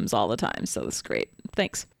systems all the time, so this is great.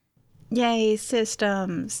 Thanks. Yay,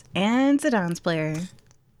 systems and Zidon's player.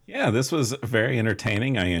 Yeah, this was very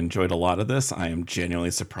entertaining. I enjoyed a lot of this. I am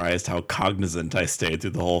genuinely surprised how cognizant I stayed through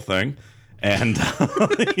the whole thing. And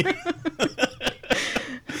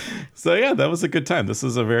so yeah, that was a good time. This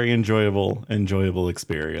was a very enjoyable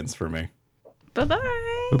experience for me. Bye-bye.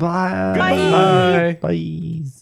 Bye-bye. Bye. Bye.